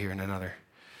get you out of here in another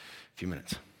few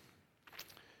minutes.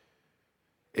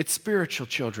 It's spiritual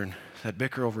children that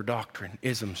bicker over doctrine,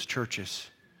 isms, churches,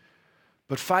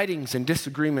 but fightings and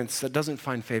disagreements that doesn't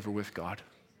find favor with God.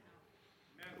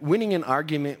 Winning an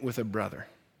argument with a brother.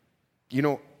 You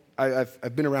know,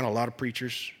 I've been around a lot of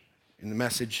preachers in the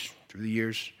message through the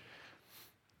years.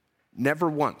 Never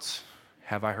once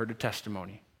have I heard a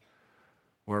testimony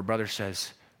where a brother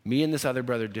says, me and this other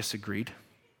brother disagreed,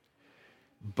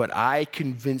 but I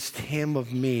convinced him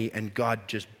of me and God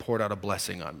just poured out a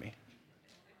blessing on me.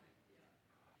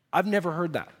 I've never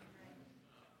heard that.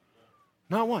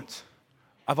 Not once.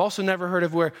 I've also never heard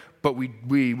of where, but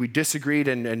we disagreed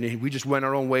and we just went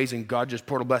our own ways and God just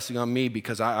poured a blessing on me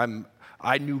because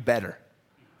I knew better.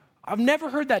 I've never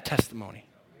heard that testimony.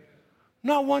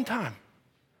 Not one time.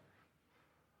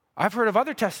 I've heard of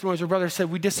other testimonies where brothers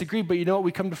said we disagreed, but you know what?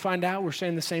 We come to find out we're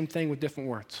saying the same thing with different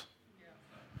words.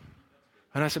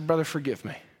 And I said, brother, forgive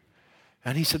me.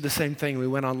 And he said the same thing. We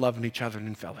went on loving each other and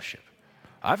in fellowship.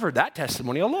 I've heard that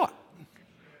testimony a lot.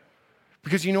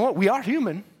 Because you know what? We are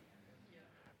human.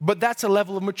 But that's a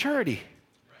level of maturity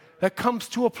that comes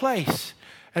to a place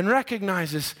and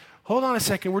recognizes, hold on a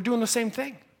second, we're doing the same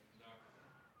thing.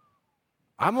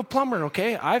 I'm a plumber,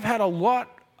 okay? I've had a lot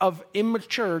of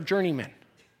immature journeymen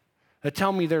that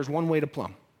tell me there's one way to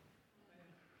plumb.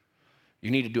 You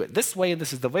need to do it this way, and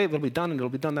this is the way it'll be done, and it'll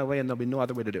be done that way, and there'll be no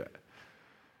other way to do it.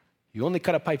 You only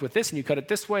cut a pipe with this, and you cut it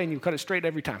this way, and you cut it straight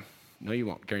every time. No, you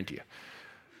won't, guarantee you.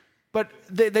 But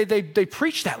they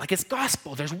preach that like it's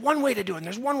gospel. There's one way to do it, and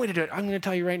there's one way to do it. I'm going to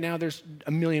tell you right now, there's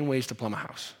a million ways to plumb a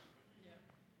house.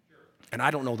 And I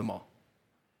don't know them all.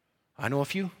 I know a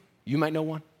few. You might know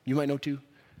one. You might know two.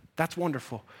 That's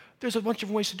wonderful. There's a bunch of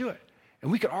ways to do it.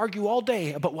 And we could argue all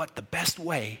day about what the best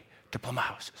way to plumb a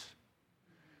house is.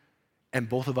 And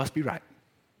both of us be right.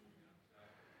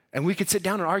 And we could sit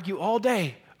down and argue all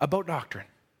day about doctrine.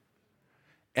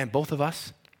 And both of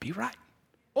us be right.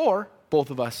 Or both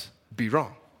of us be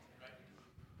wrong.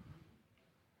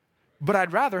 But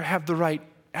I'd rather have the right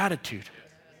attitude.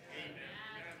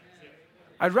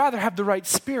 I'd rather have the right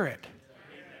spirit.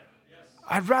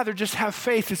 I'd rather just have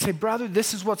faith and say, brother,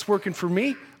 this is what's working for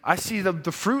me. I see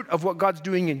the fruit of what God's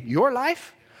doing in your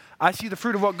life. I see the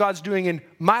fruit of what God's doing in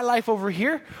my life over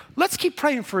here. Let's keep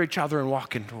praying for each other and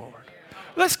walking forward.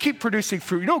 Let's keep producing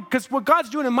fruit. You know, because what God's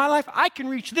doing in my life, I can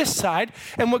reach this side.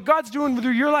 And what God's doing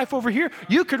through your life over here,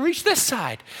 you can reach this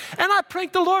side. And I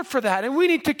thank the Lord for that. And we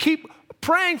need to keep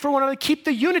praying for one another, keep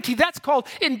the unity. That's called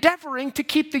endeavoring to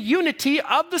keep the unity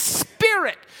of the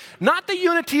Spirit. Not the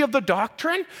unity of the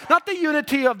doctrine, not the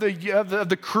unity of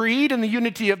the creed and the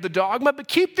unity of the dogma, but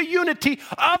keep the unity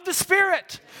of the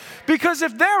Spirit. Because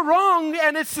if they're wrong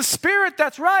and it's the Spirit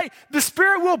that's right, the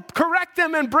Spirit will correct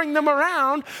them and bring them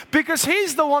around because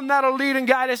He's the one that'll lead and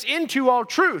guide us into all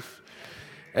truth.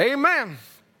 Amen.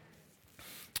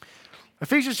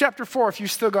 Ephesians chapter 4, if you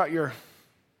still got your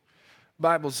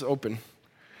Bibles open.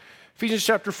 Ephesians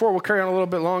chapter 4, we'll carry on a little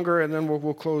bit longer and then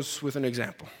we'll close with an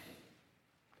example.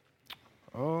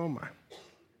 Oh my.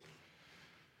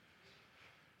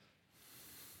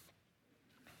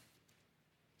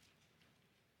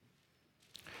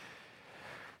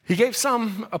 He gave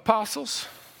some apostles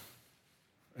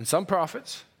and some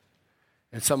prophets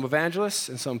and some evangelists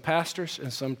and some pastors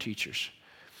and some teachers.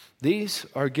 These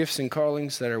are gifts and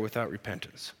callings that are without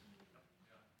repentance.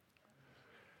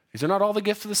 These are not all the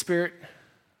gifts of the Spirit.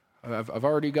 I've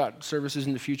already got services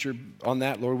in the future on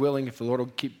that, Lord willing, if the Lord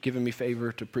will keep giving me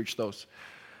favor to preach those.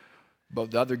 But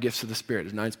the other gifts of the Spirit,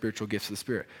 there's 9 spiritual gifts of the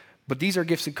Spirit. But these are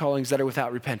gifts and callings that are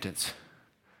without repentance.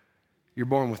 You're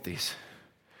born with these.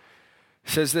 It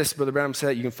says this, Brother Branham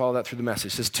said, you can follow that through the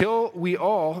message. It says, till we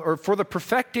all, or for the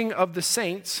perfecting of the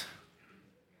saints,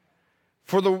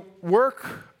 for the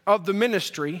work of the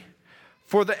ministry,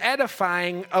 for the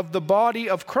edifying of the body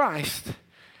of Christ,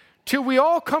 till we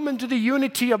all come into the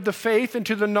unity of the faith and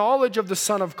to the knowledge of the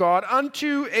Son of God,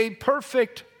 unto a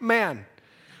perfect man.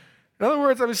 In other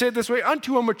words, let me say it this way,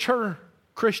 unto a mature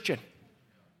Christian.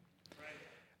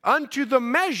 Unto the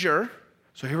measure,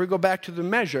 so here we go back to the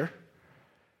measure,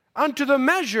 unto the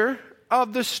measure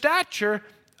of the stature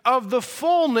of the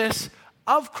fullness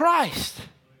of Christ.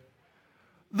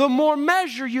 The more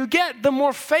measure you get, the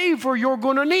more favor you're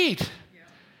going to need.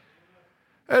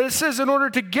 And it says in order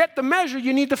to get the measure,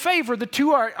 you need the favor. The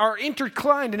two are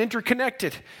intertwined and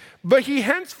interconnected. But he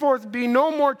henceforth be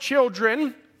no more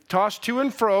children, tossed to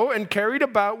and fro and carried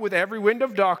about with every wind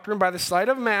of doctrine by the sleight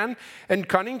of man and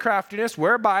cunning craftiness,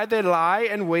 whereby they lie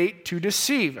and wait to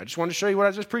deceive. I just want to show you what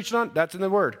I just preached on. That's in the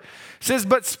word. It says,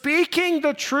 but speaking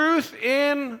the truth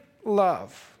in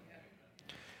love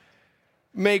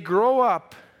may grow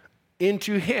up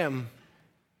into him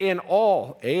in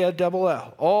all,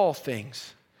 A-double-L, all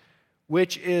things,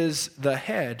 which is the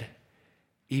head,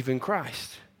 even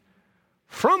Christ.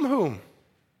 From whom?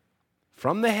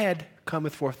 From the head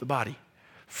cometh forth the body,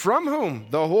 from whom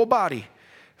the whole body,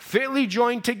 fitly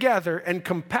joined together and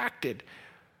compacted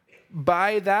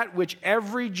by that which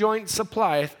every joint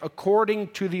supplieth, according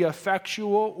to the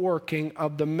effectual working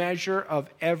of the measure of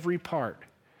every part,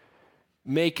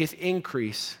 maketh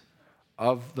increase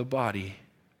of the body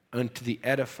unto the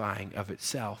edifying of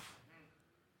itself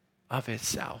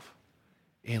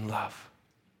in love.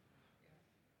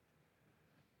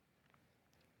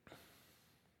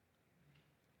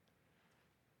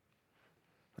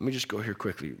 Let me just go here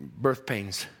quickly. Birth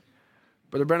pains.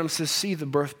 Brother Branham says, see the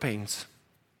birth pains.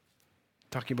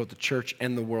 Talking about the church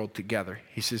and the world together.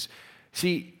 He says,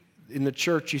 see, in the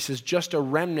church, he says, just a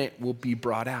remnant will be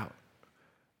brought out.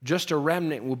 Just a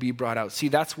remnant will be brought out. See,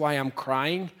 that's why I'm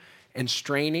crying and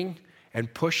straining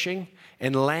and pushing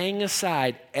and laying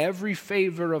aside every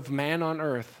favor of man on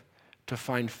earth to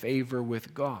find favor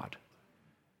with God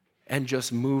and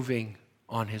just moving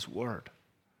on his word.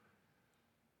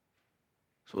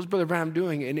 So what's Brother Branham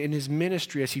doing in his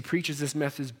ministry as he preaches this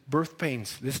message, birth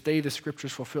pains, this day the scripture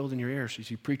is fulfilled in your ears, as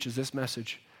he preaches this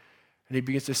message, and he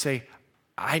begins to say,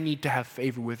 I need to have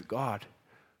favor with God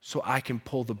so I can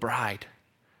pull the bride.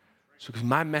 So because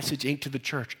my message ain't to the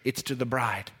church, it's to the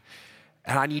bride.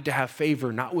 And I need to have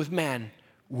favor, not with man,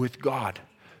 with God,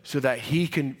 so that he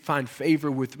can find favor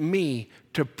with me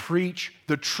to preach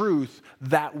the truth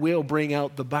that will bring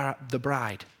out the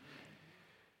bride.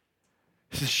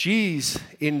 He says, she's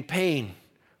in pain.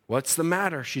 What's the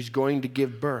matter? She's going to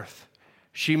give birth.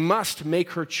 She must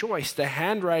make her choice. The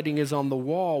handwriting is on the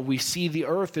wall. We see the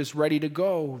earth is ready to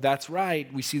go. That's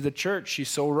right. We see the church. She's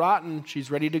so rotten. She's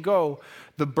ready to go.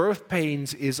 The birth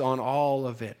pains is on all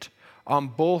of it, on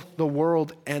both the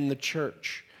world and the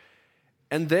church.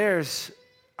 And there's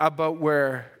about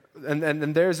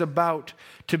there's about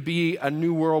to be a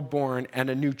new world born and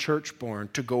a new church born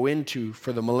to go into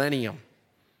for the millennium.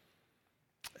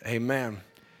 Amen.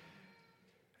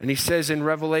 And he says in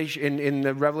Revelation, in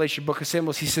the Revelation book of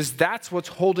symbols, he says that's what's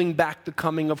holding back the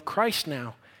coming of Christ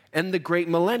now. And the great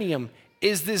millennium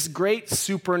is this great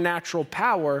supernatural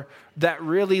power that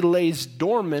really lays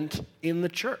dormant in the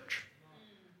church.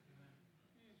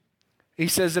 He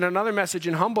says in another message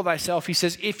in Humble Thyself, he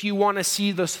says, if you want to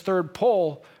see this third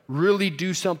pole really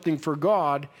do something for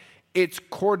God, it's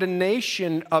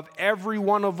coordination of every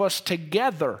one of us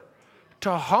together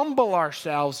to humble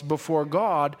ourselves before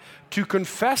God, to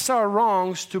confess our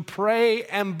wrongs, to pray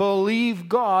and believe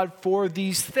God for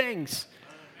these things.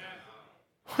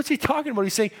 What's he talking about?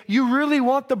 He's saying, you really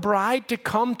want the bride to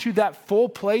come to that full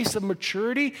place of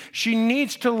maturity? She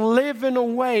needs to live in a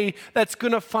way that's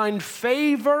going to find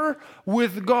favor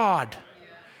with God.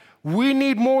 We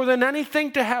need more than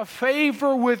anything to have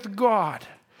favor with God.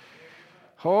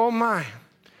 Oh my.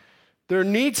 There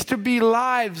needs to be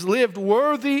lives lived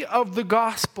worthy of the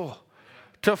gospel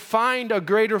to find a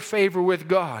greater favor with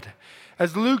God.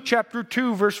 As Luke chapter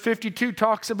 2, verse 52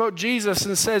 talks about Jesus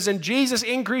and says, and Jesus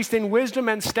increased in wisdom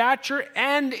and stature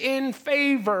and in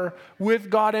favor with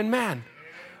God and man.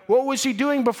 What was he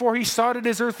doing before he started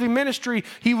his earthly ministry?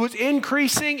 He was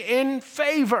increasing in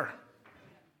favor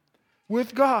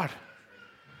with God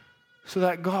so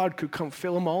that God could come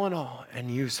fill them all in all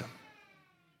and use them.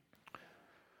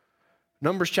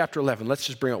 Numbers chapter 11. Let's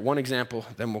just bring out one example,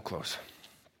 then we'll close.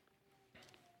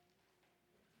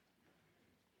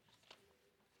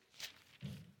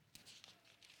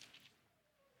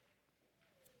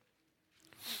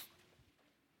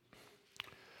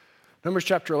 Numbers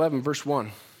chapter 11, verse 1.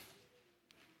 It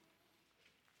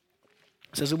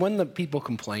says, when the people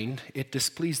complained, it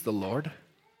displeased the Lord,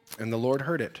 and the Lord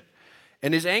heard it.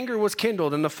 And his anger was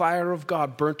kindled, and the fire of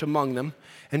God burnt among them,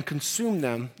 and consumed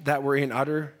them that were in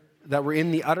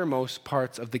the uttermost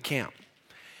parts of the camp.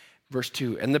 Verse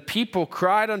 2, and the people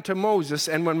cried unto Moses,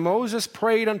 and when Moses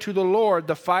prayed unto the Lord,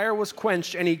 the fire was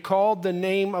quenched, and he called the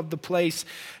name of the place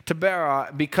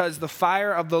Taberah, because the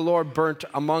fire of the Lord burnt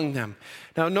among them.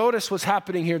 Now notice what's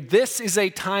happening here. This is a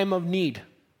time of need.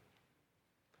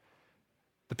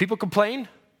 The people complain.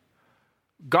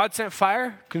 God sent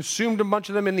fire, consumed a bunch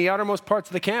of them in the outermost parts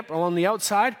of the camp, along the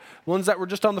outside, ones that were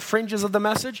just on the fringes of the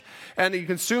message. And he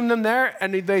consumed them there,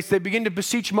 and they begin to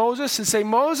beseech Moses and say,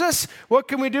 Moses, what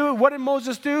can we do? What did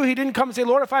Moses do? He didn't come and say,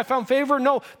 Lord, if I found favor.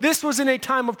 No, this was in a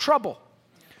time of trouble.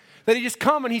 That he just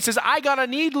come and he says, I got a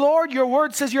need, Lord. Your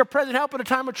word says you're a present help in a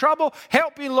time of trouble.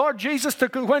 Help me, Lord Jesus, to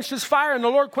quench this fire. And the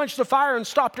Lord quenched the fire and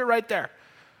stopped it right there.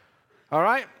 All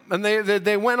right? And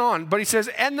they went on. But he says,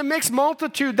 and the mixed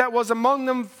multitude that was among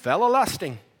them fell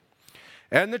a-lusting.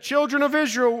 And the children of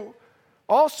Israel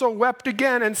also wept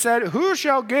again and said, who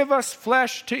shall give us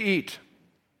flesh to eat?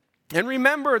 And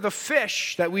remember the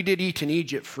fish that we did eat in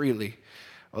Egypt freely.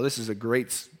 Oh, this is a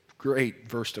great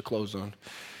verse to close on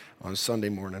Sunday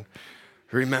morning.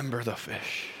 Remember the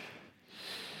fish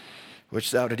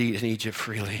which thou did eat in Egypt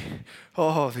freely.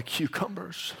 Oh, the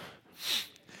cucumbers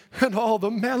and all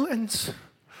the melons.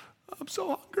 I'm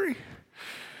so hungry.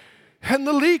 And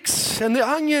the leeks and the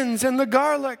onions and the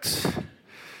garlics.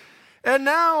 And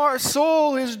now our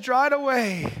soul is dried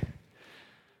away.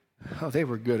 Oh, they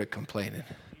were good at complaining.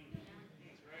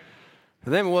 For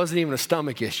them, it wasn't even a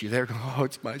stomach issue. They were going, oh,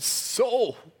 it's my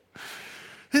soul.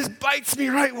 This bites me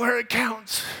right where it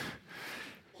counts.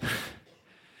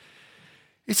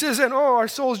 He says, and our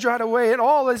soul's dried away, and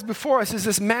all is before us is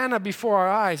this manna before our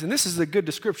eyes. And this is a good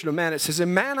description of manna. It says,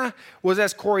 and manna was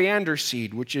as coriander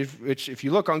seed, which if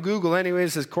you look on Google anyway,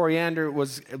 it says coriander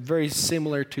was very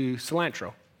similar to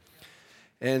cilantro.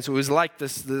 And so it was like the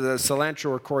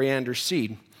cilantro or coriander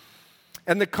seed.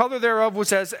 And the color thereof was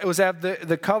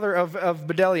the color of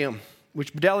bdellium,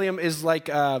 which bdellium is like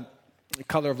the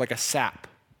color of like a sap.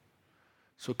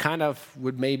 So it kind of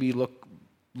would maybe look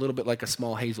a little bit like a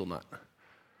small hazelnut.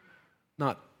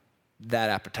 Not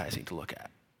that appetizing to look at.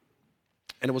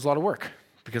 And it was a lot of work,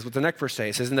 because what the next verse says,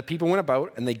 it says, and the people went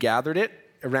about, and they gathered it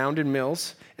around in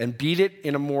mills, and beat it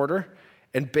in a mortar,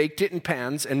 and baked it in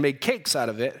pans, and made cakes out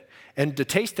of it, and the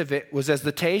taste of it was as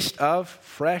the taste of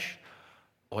fresh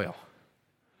oil.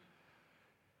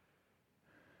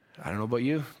 I don't know about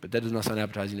you, but that does not sound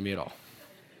appetizing to me at all.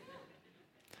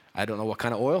 I don't know what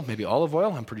kind of oil, maybe olive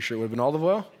oil. I'm pretty sure it would have been olive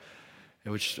oil,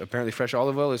 which apparently fresh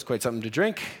olive oil is quite something to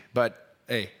drink, but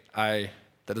hey,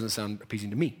 that doesn't sound appeasing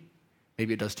to me.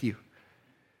 Maybe it does to you.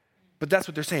 But that's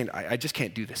what they're saying. I just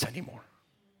can't do this anymore.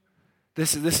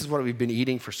 This is what we've been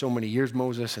eating for so many years,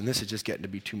 Moses, and this is just getting to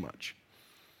be too much.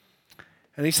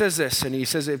 And he says this, and he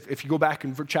says, if you go back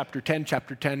in chapter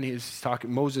 10, he's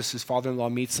talking, Moses, his father-in-law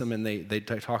meets him, and they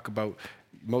talk about,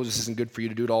 Moses isn't good for you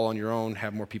to do it all on your own,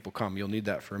 have more people come. You'll need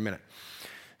that for a minute.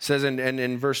 It says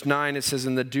in verse 9, it says,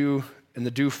 and the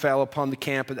dew fell upon the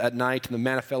camp at night, and the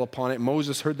manna fell upon it.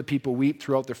 Moses heard the people weep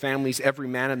throughout their families, every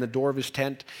man in the door of his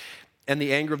tent, and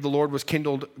the anger of the Lord was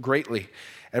kindled greatly.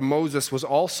 And Moses was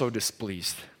also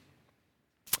displeased.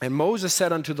 And Moses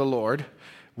said unto the Lord,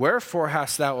 wherefore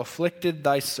hast thou afflicted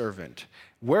thy servant?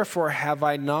 Wherefore have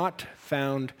I not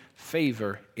found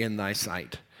favor in thy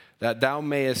sight, that thou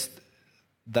layest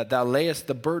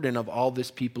the burden of all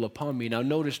this people upon me? Now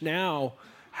notice now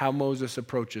how Moses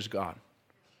approaches God.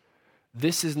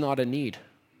 This is not a need.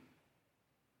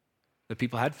 The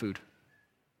people had food.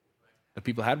 The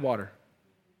people had water.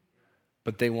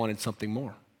 But they wanted something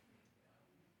more.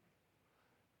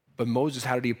 But Moses,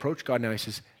 how did he approach God now? He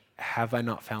says, have I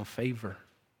not found favor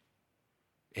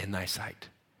in thy sight?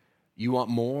 You want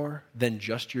more than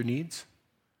just your needs?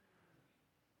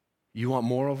 You want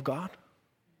more of God?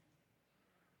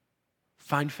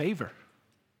 Find favor.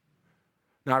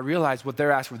 Now I realize what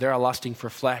they're asking for. They're lusting for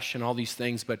flesh and all these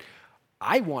things, but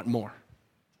I want more.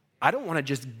 I don't want to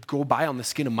just go by on the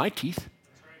skin of my teeth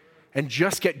and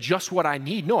just get just what I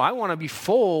need. No, I want to be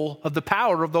full of the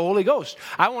power of the Holy Ghost.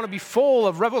 I want to be full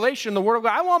of revelation, the Word of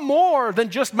God. I want more than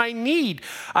just my need.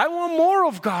 I want more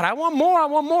of God. I want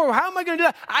more. How am I going to do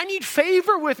that? I need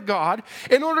favor with God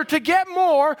in order to get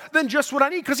more than just what I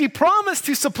need, because He promised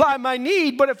to supply my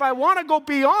need. But if I want to go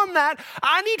beyond that,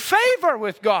 I need favor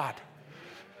with God.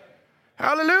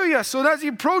 Hallelujah. So as he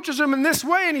approaches him in this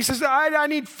way, and he says, I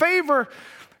need favor.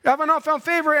 Have I not found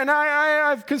favor? And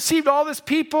I've conceived all this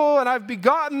people, and I've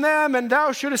begotten them, and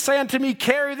thou shouldest say unto me,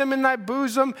 carry them in thy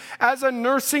bosom as a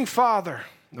nursing father.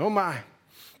 Oh my.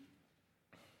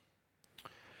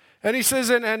 And he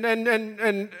says,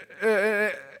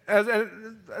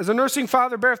 as a nursing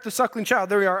father beareth the suckling child,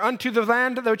 there we are, unto the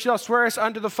land which thou swearest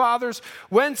unto the fathers,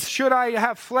 whence should I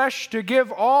have flesh to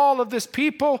give all of this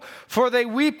people? For they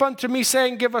weep unto me,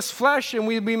 saying, give us flesh, and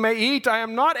we may eat. I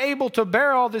am not able to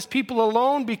bear all this people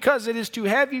alone, because it is too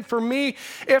heavy for me.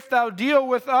 If thou deal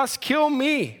with us, kill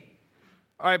me,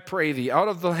 I pray thee, out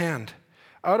of hand.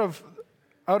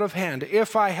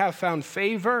 If I have found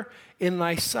favor in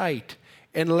thy sight,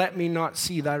 and let me not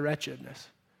see thy wretchedness.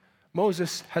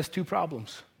 Moses has two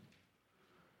problems.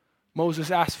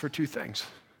 Moses asked for two things.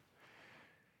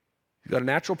 He's got a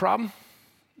natural problem.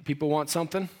 People want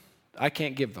something. I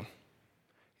can't give them.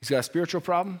 He's got a spiritual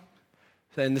problem,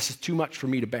 saying this is too much for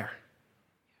me to bear.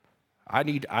 I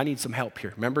need some help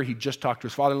here. Remember, he just talked to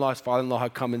his father-in-law. His father-in-law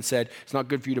had come and said, it's not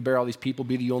good for you to bear all these people.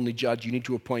 Be the only judge. You need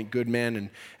to appoint good men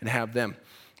and have them.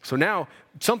 So now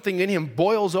something in him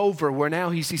boils over where now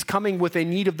he's coming with a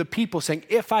need of the people saying,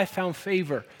 if I found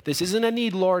favor, this isn't a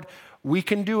need, Lord. We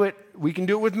can do it. We can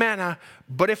do it with manna.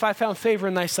 But if I found favor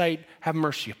in thy sight, have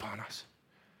mercy upon us.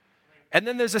 And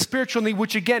then there's a spiritual need,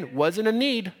 which again wasn't a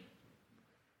need.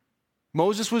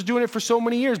 Moses was doing it for so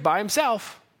many years by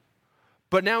himself.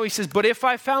 But now he says, but if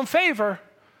I found favor,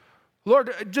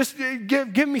 Lord, just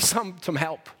give me some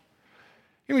help.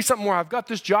 Give me something more. I've got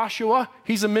this Joshua.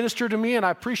 He's a minister to me, and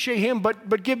I appreciate him,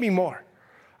 but give me more.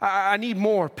 I need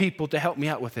more people to help me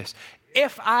out with this.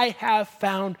 If I have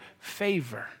found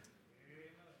favor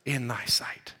in thy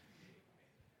sight.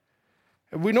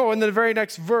 And we know in the very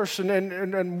next verse,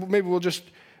 and maybe we'll just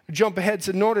jump ahead.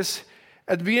 So notice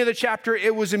at the beginning of the chapter,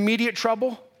 it was immediate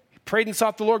trouble. Prayed and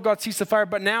sought the Lord, God ceased the fire,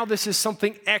 but now this is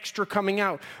something extra coming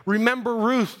out. Remember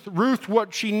Ruth. Ruth,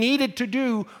 what she needed to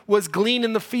do was glean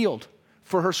in the field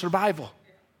for her survival.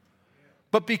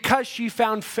 But because she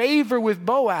found favor with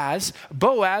Boaz,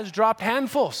 Boaz dropped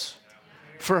handfuls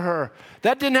for her.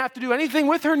 That didn't have to do anything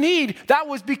with her need. That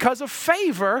was because of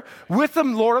favor with the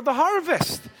Lord of the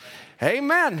harvest.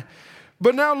 Amen.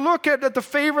 But now look at the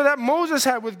favor that Moses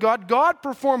had with God. God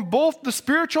performed both the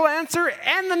spiritual answer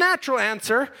and the natural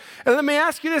answer. And let me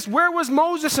ask you this, where was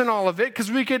Moses in all of it?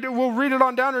 Because we'll read it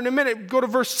on down in a minute. Go to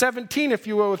verse 17, if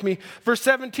you will, with me. Verse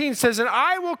 17 says, and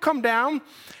I will come down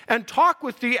and talk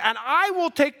with thee, and I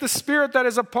will take the spirit that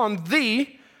is upon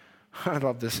thee. I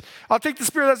love this. I'll take the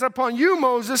spirit that's upon you,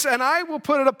 Moses, and I will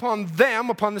put it upon them,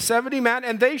 upon the 70 men,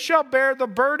 and they shall bear the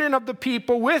burden of the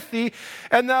people with thee,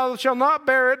 and thou shalt not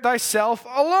bear it thyself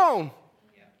alone.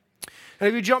 And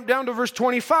if you jump down to verse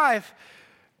 25,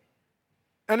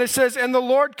 and it says, and the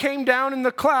Lord came down in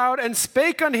the cloud and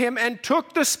spake unto him, and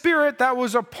took the spirit that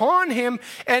was upon him,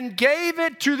 and gave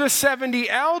it to the 70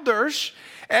 elders.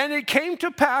 And it came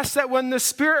to pass that when the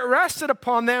Spirit rested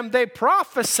upon them, they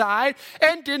prophesied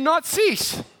and did not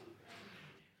cease.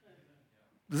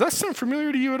 Does that sound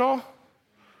familiar to you at all?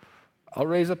 I'll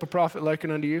raise up a prophet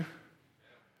likened unto you.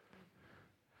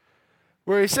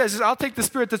 Where he says, I'll take the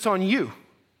spirit that's on you.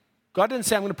 God didn't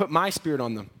say I'm going to put my spirit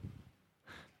on them.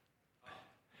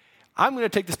 I'm going to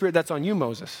take the spirit that's on you,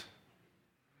 Moses.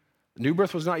 The new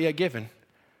birth was not yet given,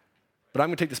 but I'm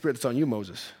going to take the spirit that's on you,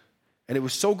 Moses. And it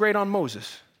was so great on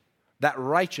Moses, that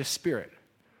righteous spirit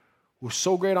was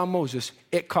so great on Moses,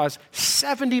 it caused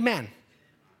 70 men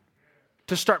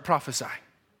to start prophesying.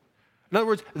 In other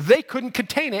words, they couldn't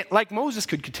contain it like Moses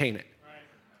could contain it.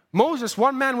 Moses,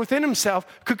 one man within himself,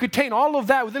 could contain all of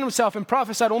that within himself and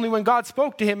prophesied only when God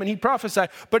spoke to him and he prophesied.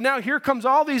 But now here comes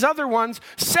all these other ones,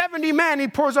 70 men, he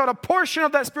pours out a portion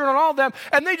of that spirit on all of them,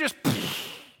 and they just, isn't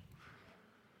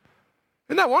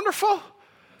that wonderful?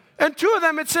 And two of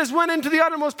them, it says, went into the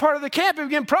uttermost part of the camp and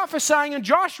began prophesying. And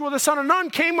Joshua, the son of Nun,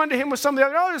 came unto him with some of the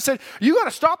other elders and said, you got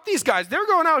to stop these guys. They're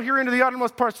going out here into the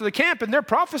uttermost parts of the camp and they're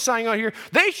prophesying out here.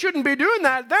 They shouldn't be doing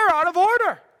that. They're out of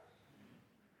order.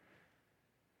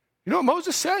 You know what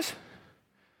Moses says?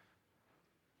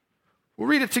 We'll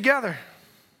read it together.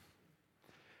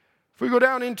 If we go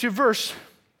down into verse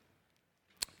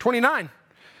 29, it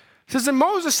says, and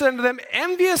Moses said unto them,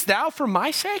 enviest thou for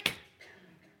my sake?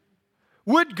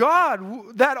 Would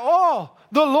God that all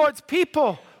the Lord's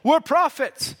people were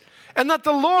prophets, and that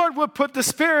the Lord would put the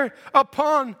Spirit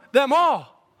upon them all.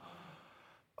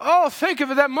 Oh, think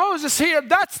of it, that Moses here,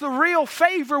 that's the real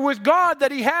favor with God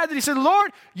that he had, that he said,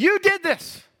 Lord, you did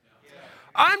this.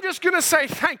 I'm just going to say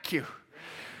thank you.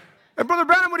 And Brother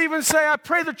Branham would even say, I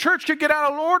pray the church could get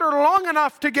out of order long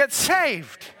enough to get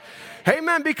saved.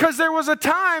 Amen, because there was a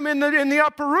time in the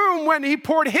upper room when he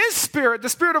poured his spirit, the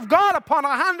Spirit of God, upon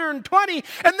 120,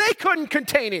 and they couldn't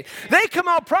contain it. They come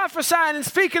out prophesying and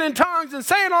speaking in tongues and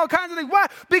saying all kinds of things. Why?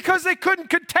 Because they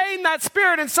couldn't contain that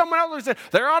spirit, and someone else said,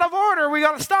 they're out of order, we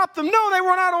got to stop them. No, they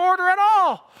weren't out of order at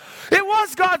all. It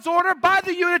was God's order by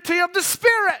the unity of the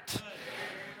Spirit.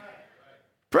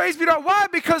 Praise be to God. Why?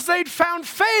 Because they'd found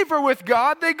favor with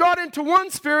God. They got into one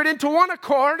spirit, into one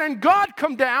accord, and God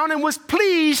come down and was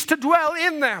pleased to dwell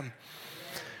in them.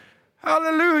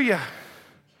 Hallelujah.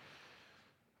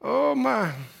 Oh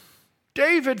my.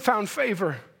 David found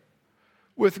favor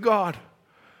with God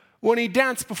when he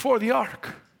danced before the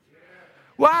ark.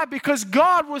 Why? Because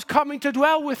God was coming to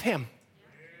dwell with him.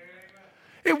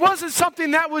 It wasn't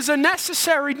something that was a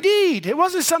necessary need. It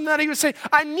wasn't something that he was saying,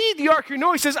 I need the ark here.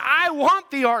 No, he says, I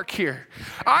want the ark here.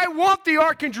 I want the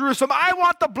ark in Jerusalem. I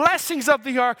want the blessings of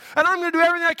the ark. And I'm going to do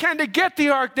everything I can to get the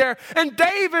ark there. And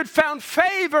David found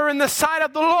favor in the sight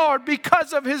of the Lord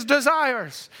because of his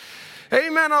desires.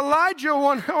 Amen.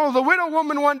 The widow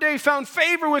woman one day found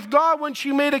favor with God when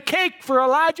she made a cake for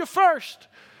Elijah first.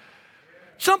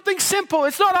 Something simple.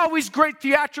 It's not always great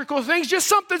theatrical things. Just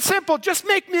something simple. Just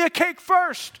make me a cake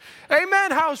first.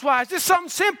 Amen, housewives. Just something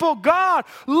simple. God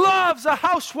loves a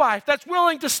housewife that's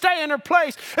willing to stay in her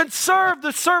place and serve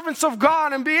the servants of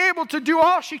God and be able to do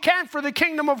all she can for the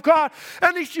kingdom of God.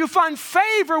 And if you find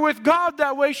favor with God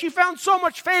that way, she found so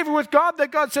much favor with God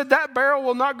that God said that barrel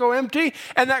will not go empty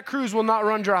and that cruse will not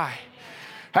run dry.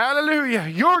 Hallelujah.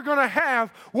 You're going to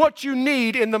have what you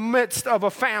need in the midst of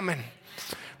a famine.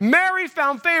 Mary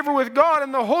found favor with God,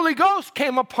 and the Holy Ghost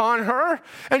came upon her,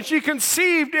 and she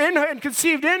conceived in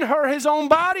her his own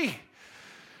body.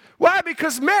 Why?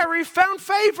 Because Mary found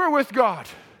favor with God.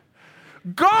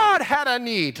 God had a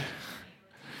need.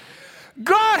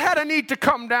 God had a need to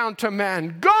come down to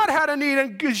man. God had a need,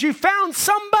 and she found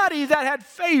somebody that had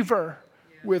favor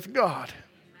with God.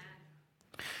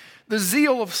 The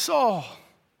zeal of Saul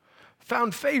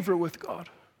found favor with God,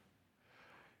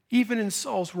 even in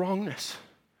Saul's wrongness.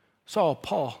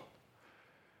 Paul,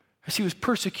 as he was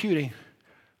persecuting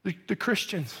the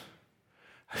Christians,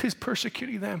 he's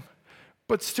persecuting them.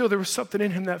 But still there was something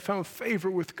in him that found favor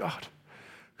with God,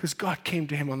 because God came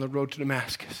to him on the road to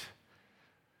Damascus.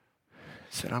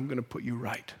 Said, I'm going to put you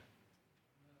right.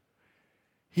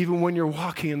 Even when you're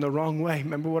walking in the wrong way.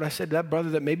 Remember what I said to that brother,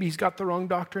 that maybe he's got the wrong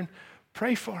doctrine?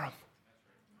 Pray for him.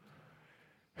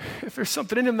 If there's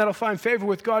something in him that'll find favor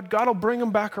with God, God will bring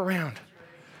him back around.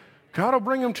 God will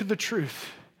bring him to the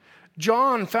truth.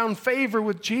 John found favor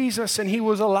with Jesus, and he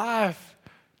was alive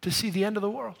to see the end of the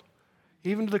world,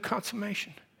 even to the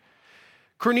consummation.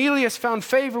 Cornelius found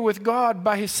favor with God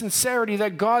by his sincerity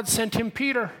that God sent him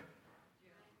Peter.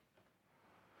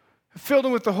 Filled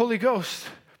him with the Holy Ghost.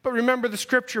 But remember the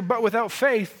scripture, but without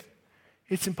faith,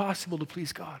 it's impossible to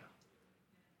please God.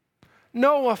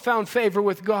 Noah found favor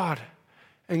with God,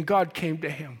 and God came to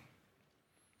him.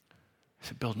 He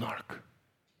said, build an ark.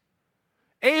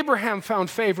 Abraham found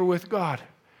favor with God,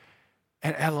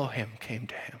 and Elohim came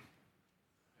to him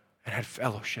and had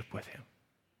fellowship with him.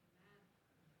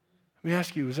 Let me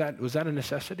ask you, was that a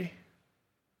necessity?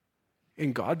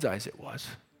 In God's eyes, it was.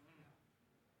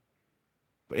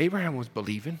 But Abraham was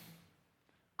believing.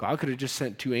 God could have just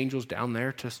sent 2 angels down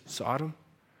there to Sodom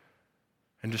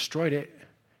and destroyed it,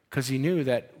 because he knew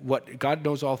that what God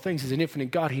knows all things is an infinite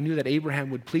God. He knew that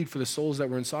Abraham would plead for the souls that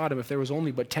were in Sodom if there was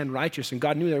only but 10 righteous, and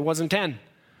God knew there wasn't 10.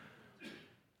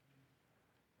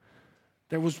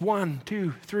 There was 1,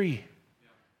 2, 3.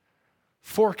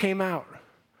 4 came out.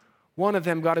 1 of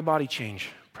them got a body change.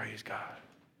 Praise God.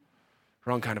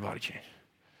 Wrong kind of body change.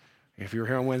 If you were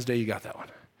here on Wednesday, you got that one.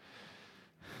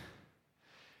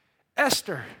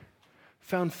 Esther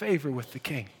found favor with the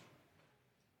king.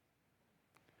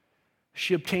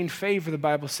 She obtained favor, the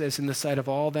Bible says, in the sight of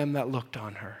all them that looked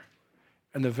on her.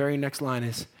 And the very next line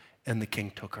is, and the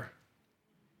king took her.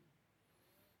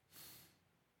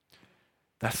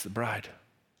 That's the bride.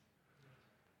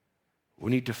 We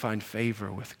need to find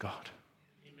favor with God.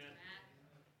 Amen.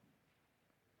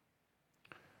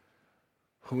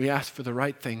 When we ask for the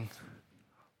right thing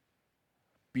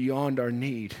beyond our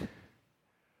need,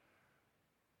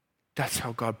 that's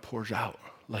how God pours out,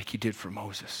 like he did for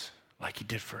Moses, like he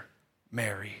did for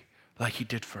Mary, like he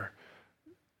did for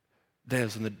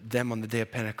them on the day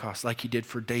of Pentecost, like he did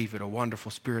for David, a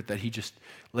wonderful spirit that he just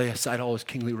lay aside all his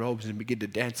kingly robes and began to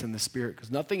dance in the spirit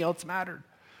because nothing else mattered.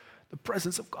 The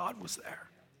presence of God was there.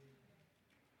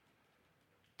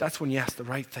 That's when you ask the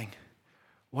right thing.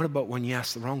 What about when you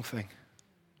ask the wrong thing?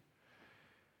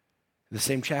 The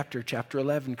same chapter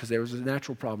 11, because there was a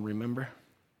natural problem, remember?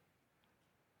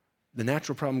 The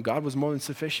natural problem, God was more than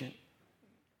sufficient.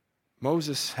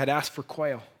 Moses had asked for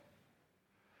quail,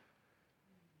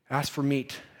 asked for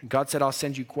meat. And God said, I'll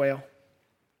send you quail.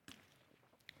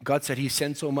 God said he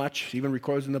sent so much. He even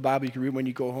records in the Bible, you can read when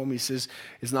you go home, he says,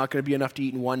 it's not going to be enough to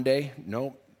eat in 1 day.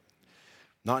 No,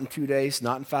 not in 2 days,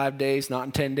 not in 5 days, not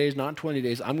in 10 days, not in 20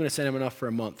 days. I'm going to send him enough for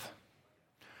a month.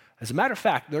 As a matter of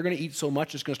fact, they're going to eat so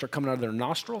much, it's going to start coming out of their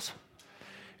nostrils,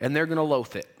 and they're going to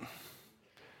loathe it.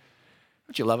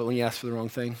 Don't you love it when you ask for the wrong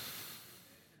thing?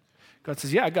 God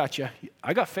says, yeah, I got you.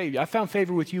 I got favor. I found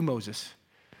favor with you, Moses,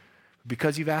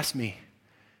 because you've asked me,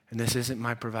 and this isn't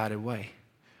my provided way.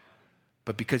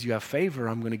 But because you have favor,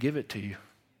 I'm going to give it to you.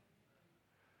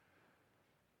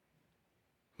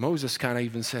 Moses kind of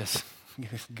even says,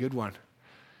 good one.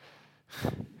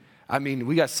 I mean,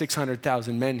 we got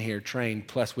 600,000 men here trained,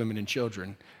 plus women and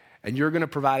children. And you're going to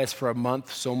provide us for a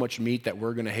month so much meat that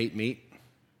we're going to hate meat?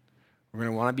 We're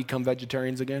going to want to become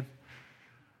vegetarians again?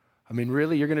 I mean,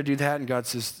 really, you're going to do that? And God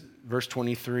says, verse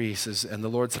 23, he says, and the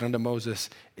Lord said unto Moses,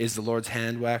 is the Lord's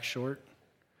hand waxed short?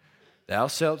 Thou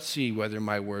shalt see whether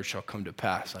my word shall come to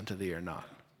pass unto thee or not.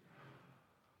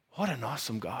 What an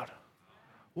awesome God.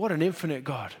 What an infinite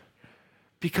God.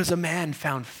 Because a man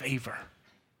found favor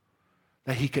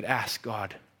that he could ask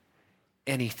God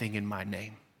anything in my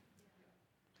name.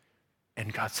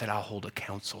 And God said, I'll hold a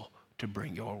council to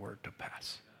bring your word to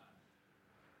pass.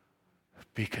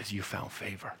 Because you found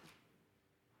favor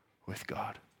with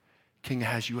God. King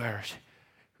Ahasuerus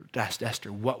asked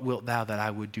Esther, what wilt thou that I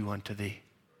would do unto thee?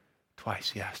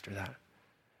 Twice he asked her that.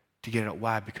 To get it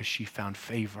why? Because she found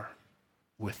favor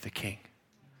with the king.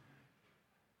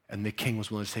 And the king was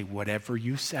willing to say, whatever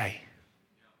you say,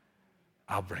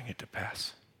 I'll bring it to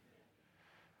pass.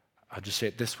 I'll just say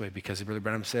it this way, because Brother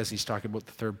Branham says, he's talking about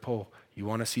the third pole. You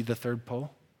want to see the third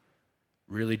pole?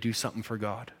 Really do something for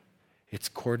God. It's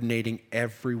coordinating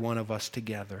every one of us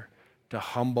together to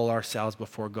humble ourselves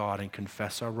before God and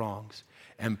confess our wrongs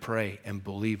and pray and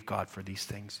believe God for these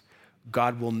things.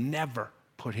 God will never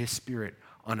put his spirit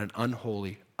on an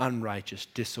unholy, unrighteous,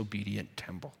 disobedient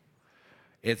temple.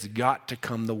 It's got to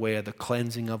come the way of the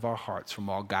cleansing of our hearts from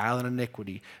all guile and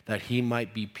iniquity, that he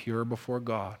might be pure before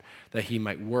God, that he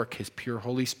might work his pure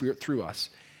Holy Spirit through us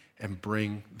and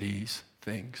bring these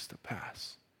things to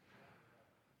pass.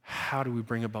 How do we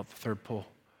bring about the third pole?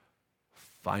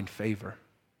 Find favor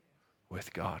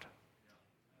with God.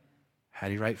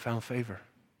 Hattie Wright found favor.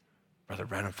 Brother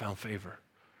Branham found favor.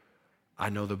 I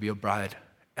know there'll be a bride,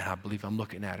 and I believe I'm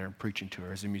looking at her and preaching to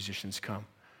her as the musicians come,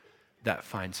 that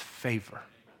finds favor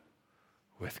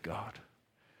with God.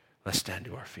 Let's stand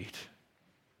to our feet.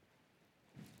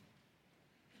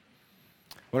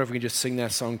 What if we can just sing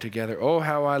that song together? Oh,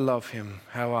 how I love him,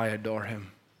 how I adore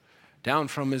him. Down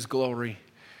from his glory,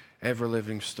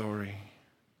 ever-living story.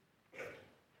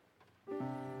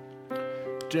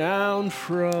 Down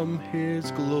from his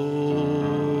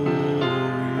glory,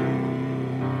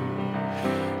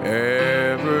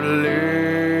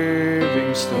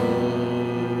 ever-living story,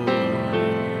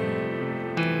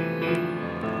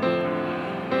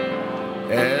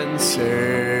 and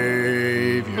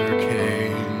Savior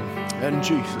came, and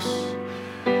Jesus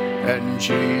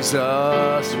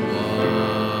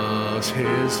was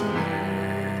his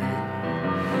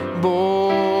name,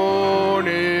 born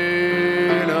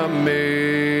in a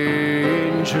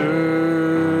manger,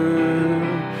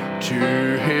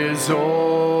 to his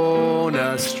own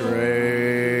a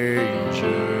stranger,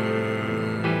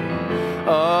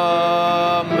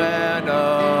 a man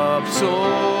of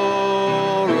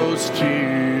sorrows,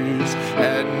 tears,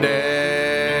 and agony.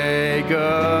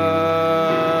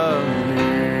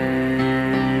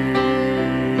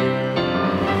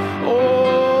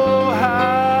 Oh,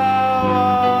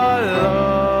 how I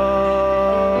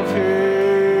love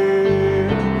him,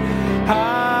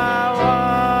 how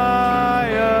I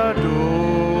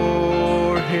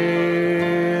adore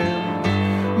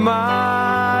him,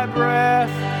 my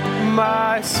breath,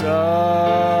 my sunshine,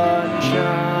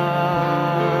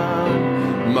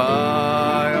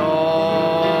 my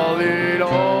all in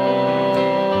all,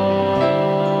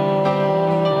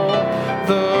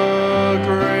 the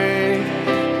great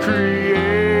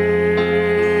Creator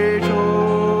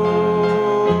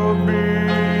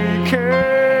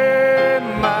became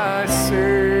my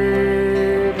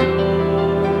Savior,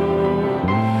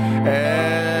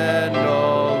 and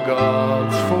all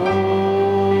God's fullness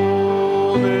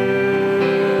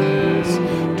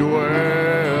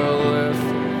dwelleth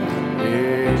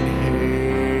in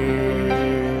him.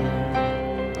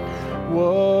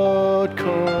 What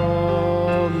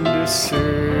condescension,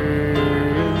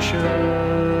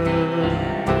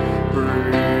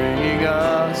 bringing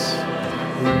us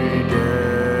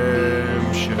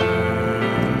redemption,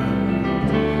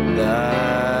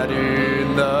 that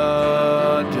in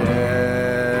the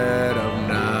dead of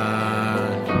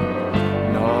night,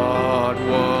 not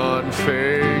one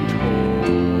faint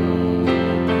hope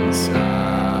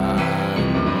inside,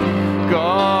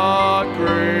 God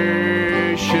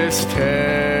gracious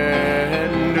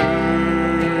tender,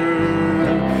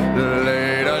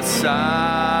 laid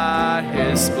aside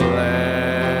his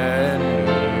splendor,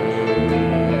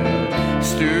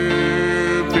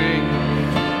 stooping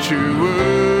to win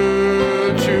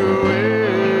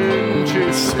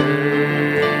to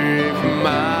save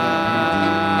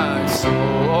my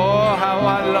soul. Oh, how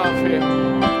I love him.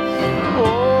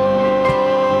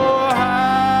 Oh,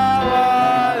 how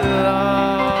I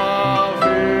love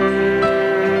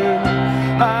him,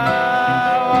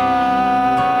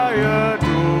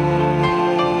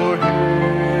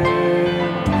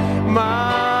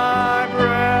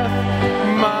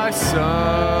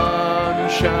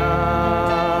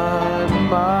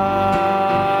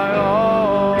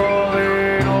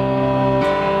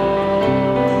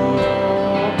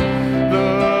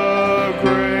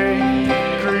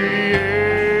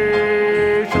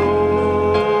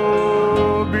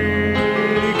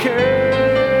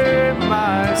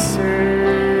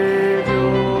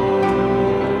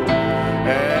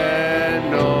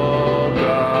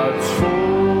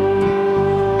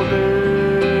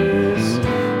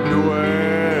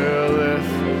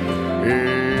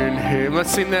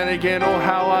 Let's sing that again. Oh,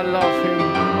 how I love him.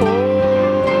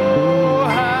 Oh,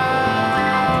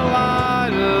 how I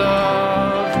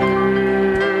love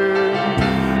him.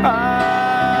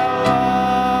 How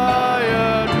I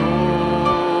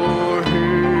adore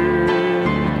him.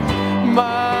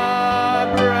 My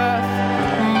breath,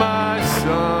 my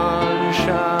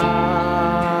sunshine,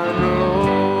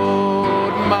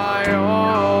 Lord, my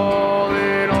all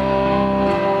in all.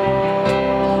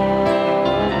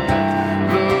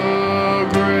 The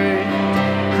great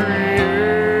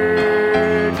Creator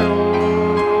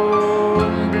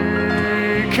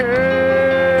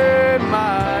became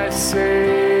my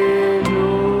Savior,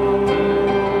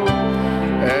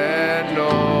 and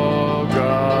all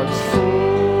God's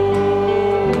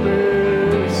fullness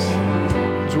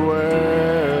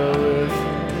dwelleth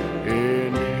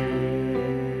in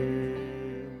him.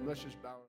 Let's just bow.